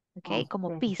 Okay,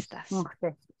 como pistas.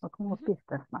 Ok, o como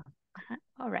pistas más.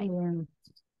 All right.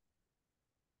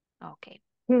 Okay.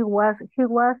 He was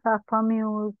a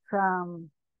famous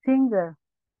singer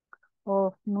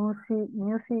of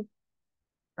music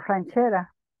ranchera.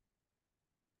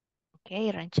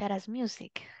 Okay, rancheras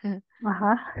music.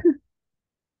 Ajá.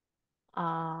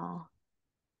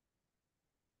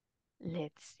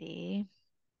 Let's see.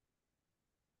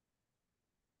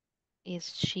 Is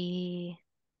she?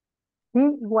 He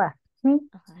was.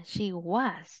 She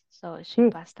was. So she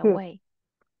passed away.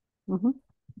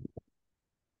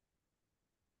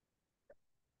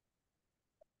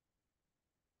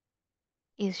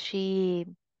 Is she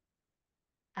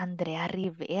Andrea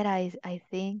Rivera, I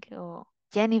think, or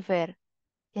Jennifer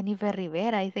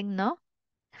Rivera, I think, no?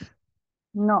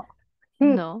 No.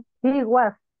 No. He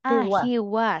was. He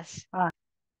was.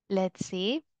 Let's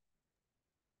see.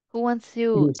 Who wants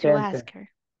to Vicente. ask her?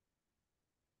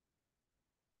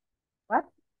 What?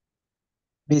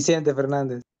 Vicente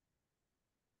Fernández.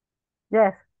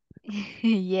 Yes.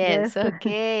 Yes,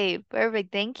 okay,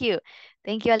 perfect. Thank you.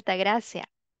 Thank you, Altagracia.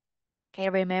 Okay,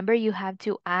 remember you have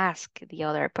to ask the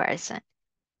other person.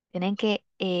 Tienen que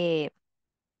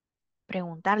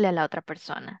preguntarle a la otra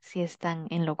persona si están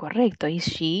en lo correcto. Is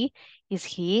she? Is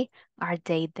he? Are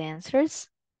they dancers?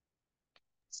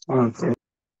 Okay.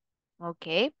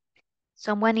 Okay.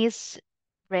 Someone is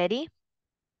ready?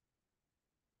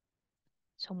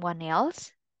 Someone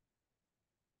else?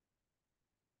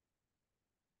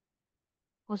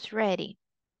 Who's ready?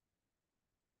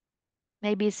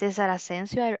 Maybe Cesar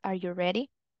Asensio, are you ready?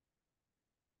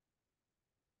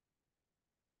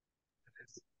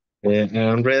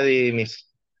 I'm ready, Miss.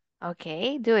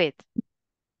 Okay, do it.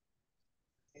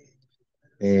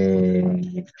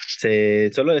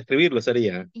 Solo describirlo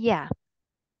sería. Yeah.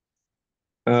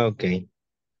 Ok.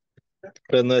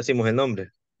 Pero no decimos el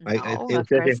nombre. No, of Ustedes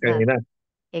tienen course que not. adivinar.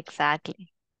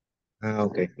 Exactly.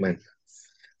 Ok, bueno.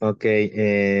 Ok.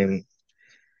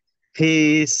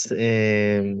 He's,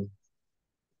 no,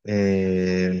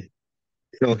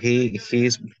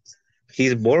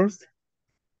 he's born.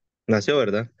 Nació,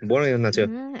 ¿verdad? Born nació.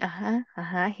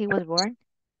 He was born.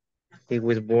 He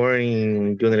was born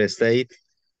in United States.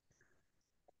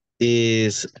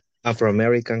 Is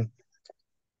Afro-American.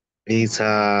 Is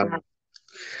a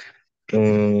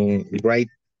great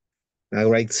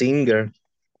singer.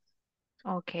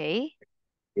 Okay.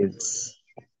 It's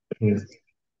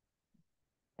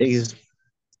it's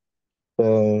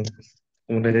uh,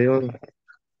 ¿cómo le digo?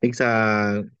 It's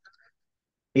a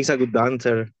it's a good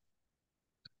dancer.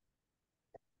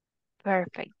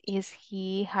 Perfect. Is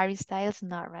he Harry Styles?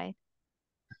 Not right.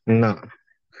 No.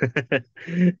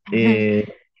 Eh,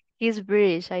 He's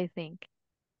British, I think.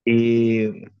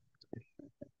 he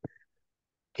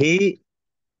he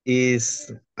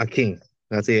is a king.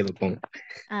 Así lo pongo.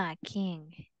 Ah,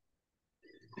 King.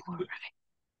 All right.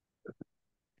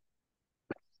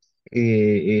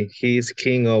 He is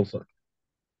king of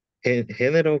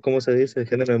género, ¿cómo se dice?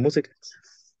 Género de música.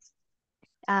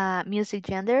 Music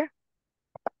gender?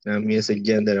 Music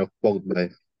gender of folk,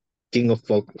 like king of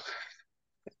folk.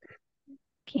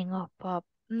 King of pop.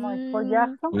 Michael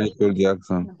Jackson. Michael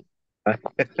Jackson.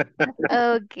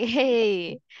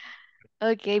 Okay.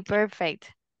 Okay,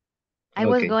 perfect. I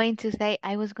was Okay. going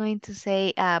to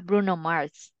say Bruno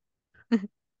Mars.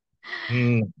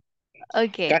 Mm,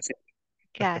 Okay, casi.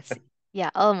 casi. Yeah,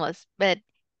 almost, but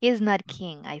he's not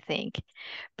king, I think.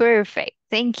 Perfect.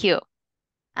 Thank you.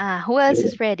 Who else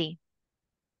is ready?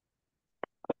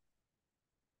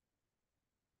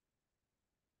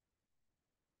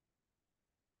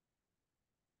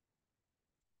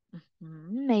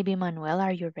 Maybe Manuel,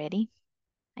 are you ready?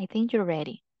 I think you're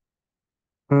ready.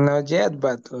 Not yet,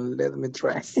 but let me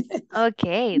try.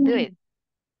 Okay, do it.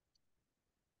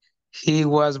 He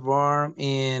was born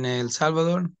in El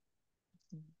Salvador.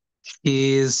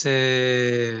 He is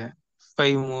a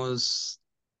famous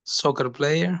soccer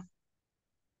player,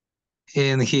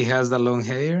 and he has the long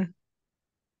hair.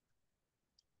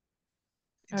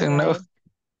 I All don't know. right.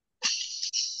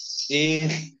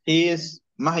 He is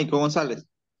Mágico González.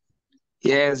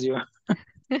 Yes, you.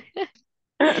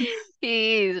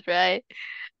 He is, right?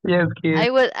 Yes, kid.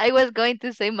 I was going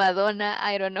to say Madonna.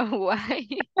 I don't know why.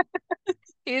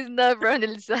 He's not from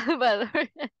El Salvador.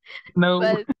 No.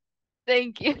 But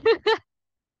thank you.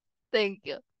 Thank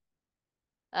you.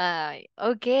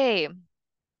 Okay.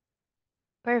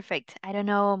 Perfect. I don't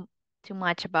know too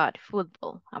much about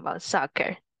football, about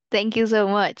soccer. Thank you so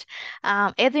much.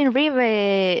 Edwin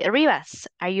Rivas,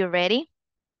 are you ready?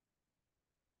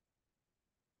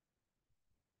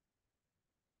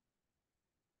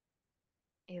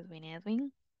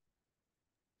 Edwin.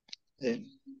 Eh,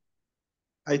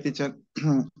 Ay, teacher,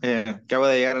 acabo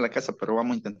de llegar a la casa, pero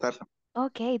vamos a intentarlo.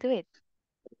 Okay, do it.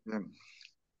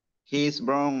 He is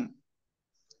from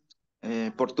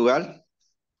Portugal.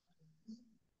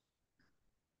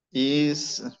 He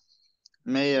is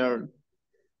major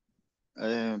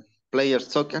player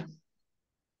soccer.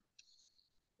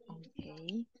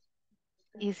 Okay.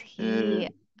 Is Uh, he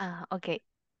okay.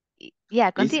 Yeah,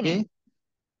 is continue. he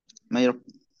major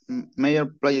major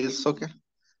player soccer?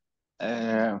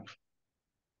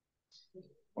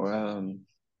 Well,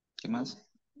 ¿qué más?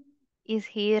 Is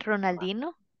he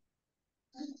Ronaldinho?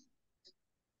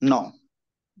 No.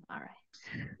 All right.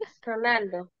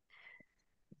 Ronaldo.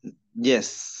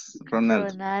 Yes,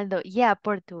 Ronaldo. Ronaldo. Yeah,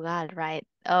 Portugal, right?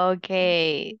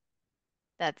 Okay.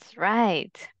 That's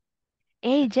right.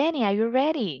 Hey, Jenny, are you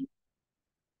ready?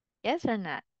 Yes or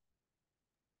not?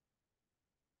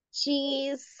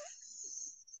 She's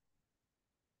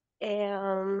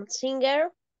singer,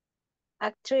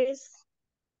 actress.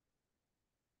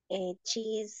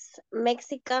 She's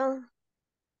Mexican.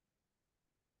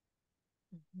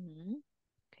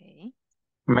 Okay.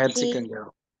 Mexican She,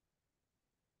 girl.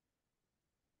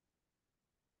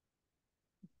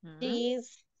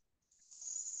 she's,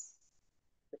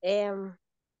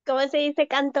 ¿cómo se dice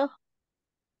canto?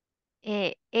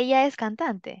 Ella es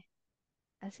cantante.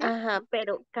 ¿Así? Ajá,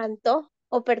 pero cantó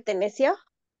o perteneció.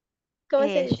 ¿Cómo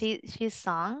se dice? She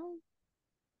sung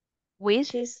with.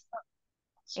 She's,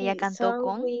 Ella she cantó sung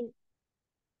con with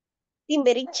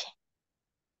Timberiche.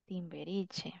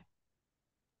 Timberiche.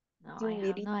 No, I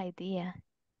have Timberiche. no idea.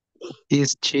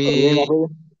 Is Rubio.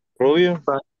 she Rubio.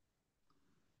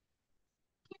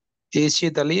 is she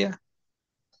Italia?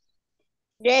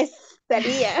 Yes,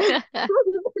 Talía.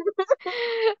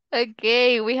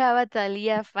 Okay, we have a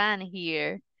Thalía fan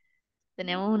here.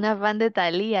 Tenemos una fan de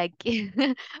Thalía aquí.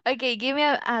 Okay, give me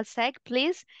a sec,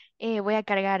 please. Voy a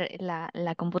cargar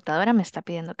la computadora, me está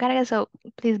pidiendo carga, so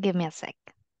please give me a sec.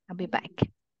 I'll be back.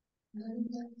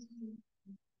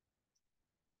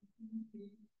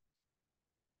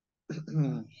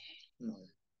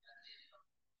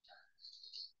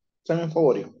 Échame un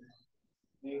favor, hijo.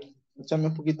 Échame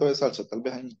un poquito de salsa, tal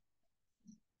vez ahí.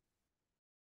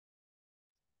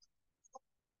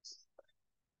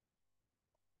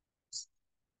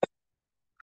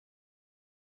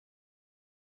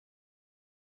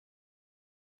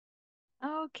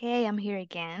 Okay, I'm here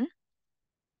again.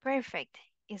 Perfect.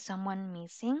 Is someone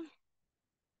missing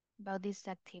about this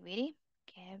activity?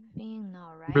 Kevin,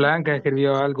 no, right? Blanca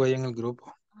escribió algo ahí en el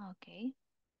grupo. Okay.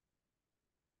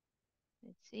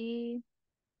 Let's see.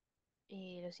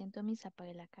 Lo siento, Miss,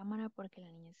 apagué la cámara porque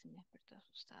la niña se me despertó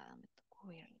asustada. Me tocó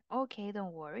verla. Okay,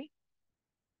 don't worry.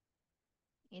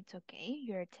 It's okay.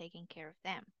 You're taking care of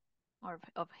them. Or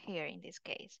of her in this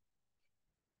case.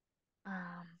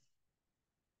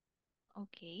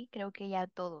 Ok, creo que ya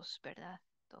todos, ¿verdad?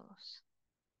 Todos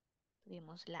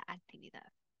tuvimos la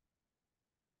actividad.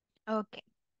 Ok.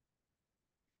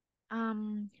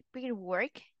 Peer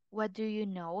work. What do you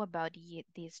know about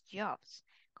these jobs?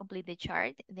 Complete the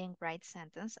chart, then write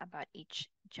sentence about each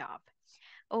job.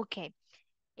 Ok.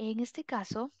 En este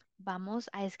caso, vamos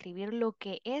a escribir lo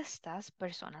que estas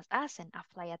personas hacen. A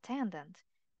flight attendant,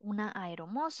 una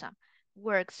aeromoza,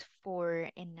 works for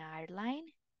an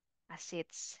airline,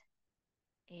 assists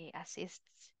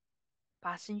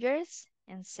passengers,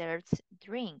 and serves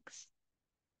drinks.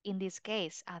 In this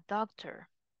case, a doctor,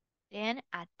 then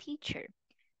a teacher.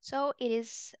 So it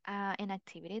is an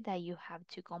activity that you have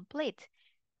to complete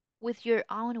with your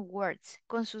own words,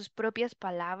 con sus propias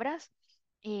palabras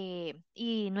y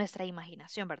nuestra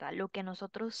imaginación, ¿verdad? Lo que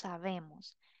nosotros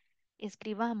sabemos.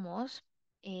 Escribamos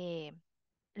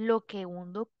lo que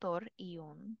un doctor y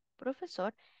un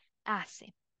profesor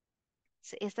hace.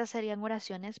 Estas serían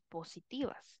oraciones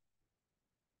positivas.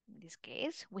 In this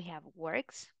case, we have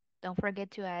works. Don't forget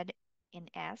to add an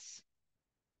S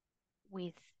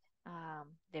with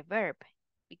the verb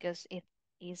because it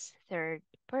is third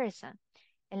person.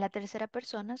 En la tercera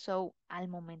persona, so al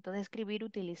momento de escribir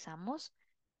utilizamos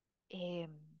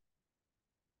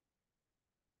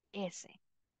S.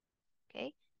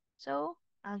 Okay, so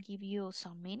I'll give you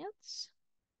some minutes.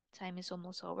 Time is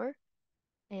almost over.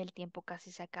 El tiempo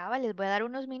casi se acaba. Les voy a dar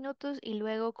unos minutos y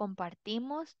luego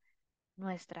compartimos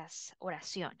nuestras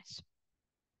oraciones.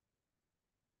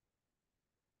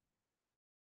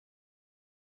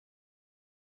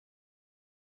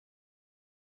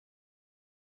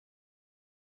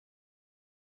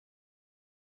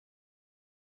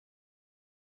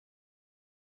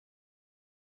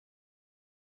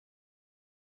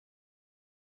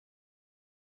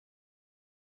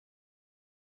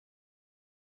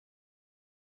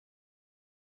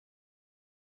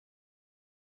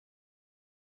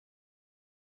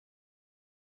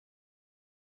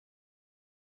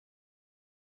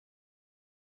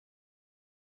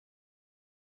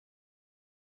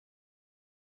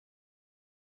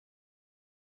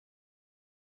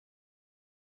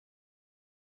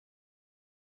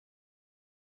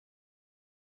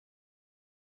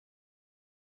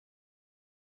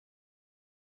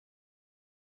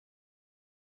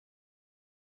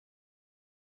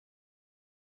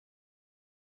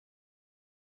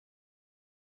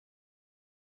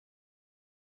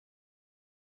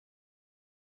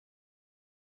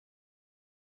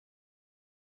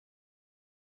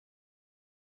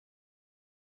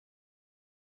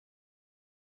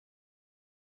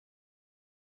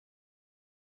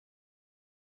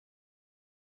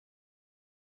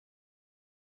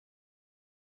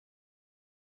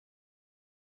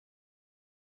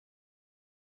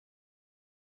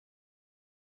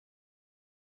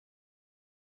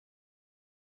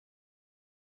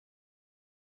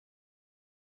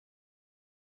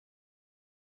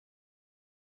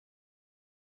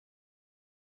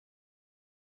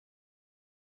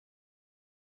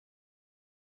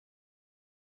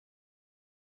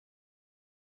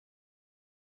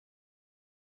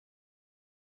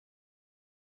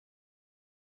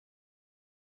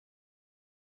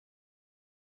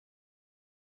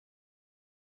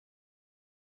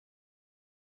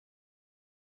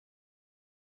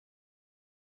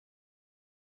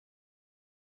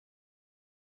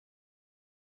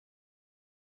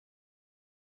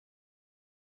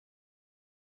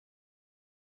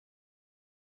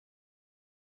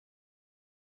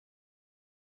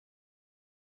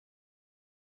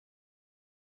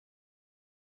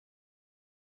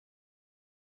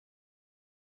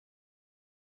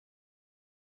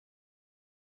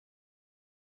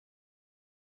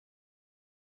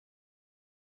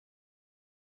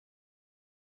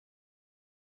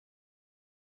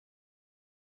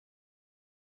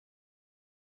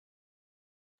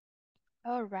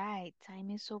 All right,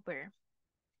 time is over.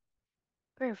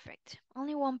 Perfect.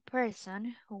 Only one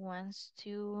person who wants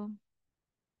to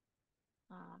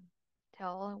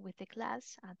tell with the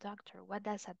class, a doctor. What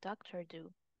does a doctor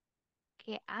do?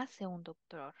 ¿Qué hace un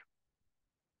doctor?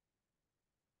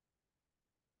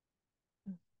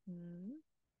 Mhm.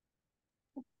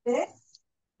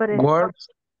 Works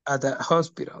at a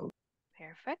hospital.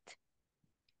 Perfect.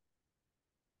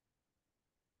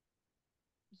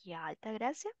 Ya, alta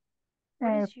gracia.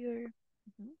 What Eh, is your...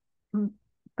 Ujú.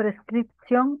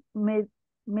 prescripción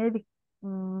medic,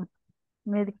 mm,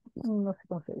 no sé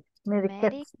cómo se dice.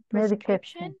 Medic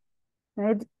prescription.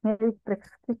 Medication. Medic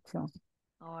prescription.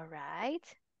 All right.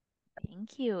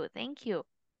 Thank you. Thank you.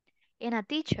 And a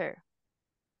teacher.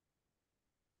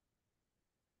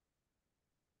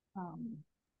 Yeah.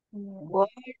 Go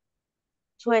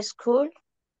to school.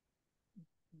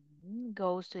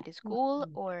 Goes to the school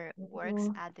or works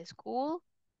at the school.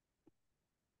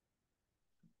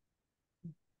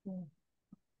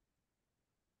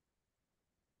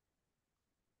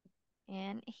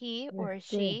 And he or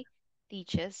she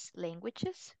teaches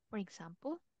languages, for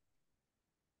example,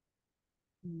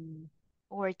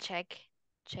 or check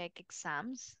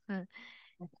exams,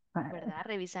 ¿verdad?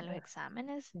 Revisan los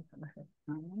exámenes.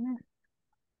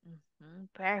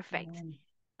 Perfect.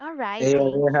 All right, Ella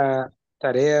thank deja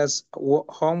tareas,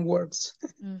 homeworks.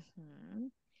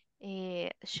 you.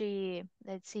 She,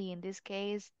 let's see, in this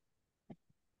case,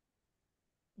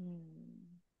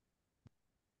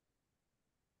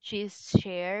 she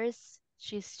shares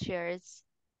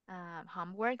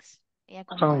homeworks. Ella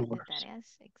comparte Homeworks.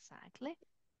 tareas, exactly.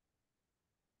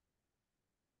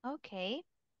 Okay,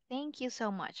 thank you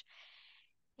so much.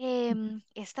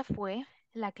 Esta fue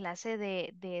la clase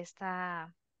de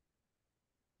esta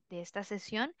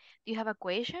sesión. Do you have a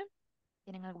question?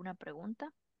 ¿Tienen alguna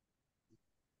pregunta?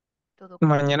 ¿Todo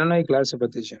claro? Mañana no hay clase,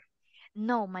 Patricia.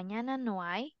 No, mañana no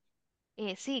hay.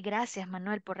 Sí, gracias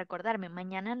Manuel por recordarme.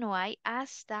 Mañana no hay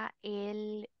hasta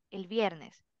el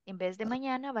viernes. En vez de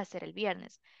mañana va a ser el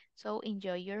viernes. So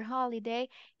enjoy your holiday.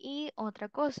 Y otra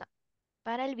cosa,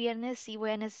 para el viernes sí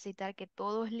voy a necesitar que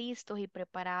todos listos y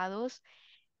preparados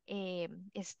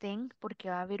estén porque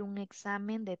va a haber un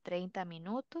examen de 30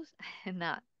 minutos.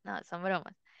 No, no, son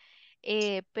bromas.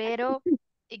 Pero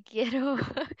quiero,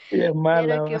 Qué quiero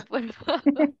mala, que va. por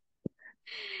favor,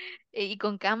 y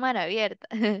con cámara abierta.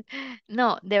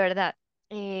 No, de verdad,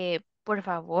 por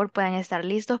favor puedan estar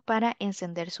listos para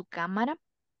encender su cámara.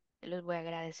 Se los voy a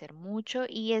agradecer mucho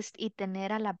y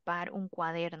tener a la par un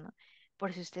cuaderno.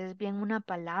 Por si ustedes ven una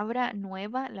palabra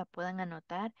nueva, la puedan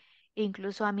anotar. E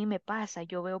incluso a mí me pasa,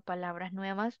 yo veo palabras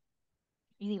nuevas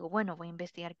y digo, bueno, voy a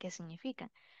investigar qué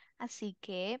significan. Así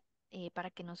que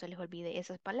para que no se les olvide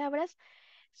esas palabras.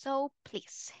 So,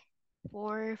 please,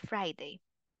 for Friday.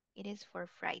 It is for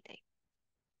Friday.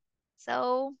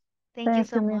 So, thank you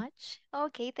Thank you, so Miss. much.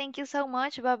 Okay, thank you so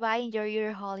much. Bye bye. Enjoy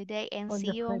your holiday and For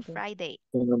see the you on Friday.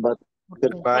 Friday. Okay.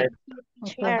 Goodbye. Bye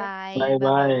Okay. bye. Bye Bye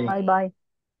bye. Bye bye. bye.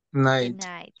 Good Night.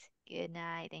 night. Good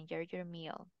night. Enjoy your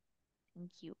meal.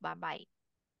 Thank you. Bye bye.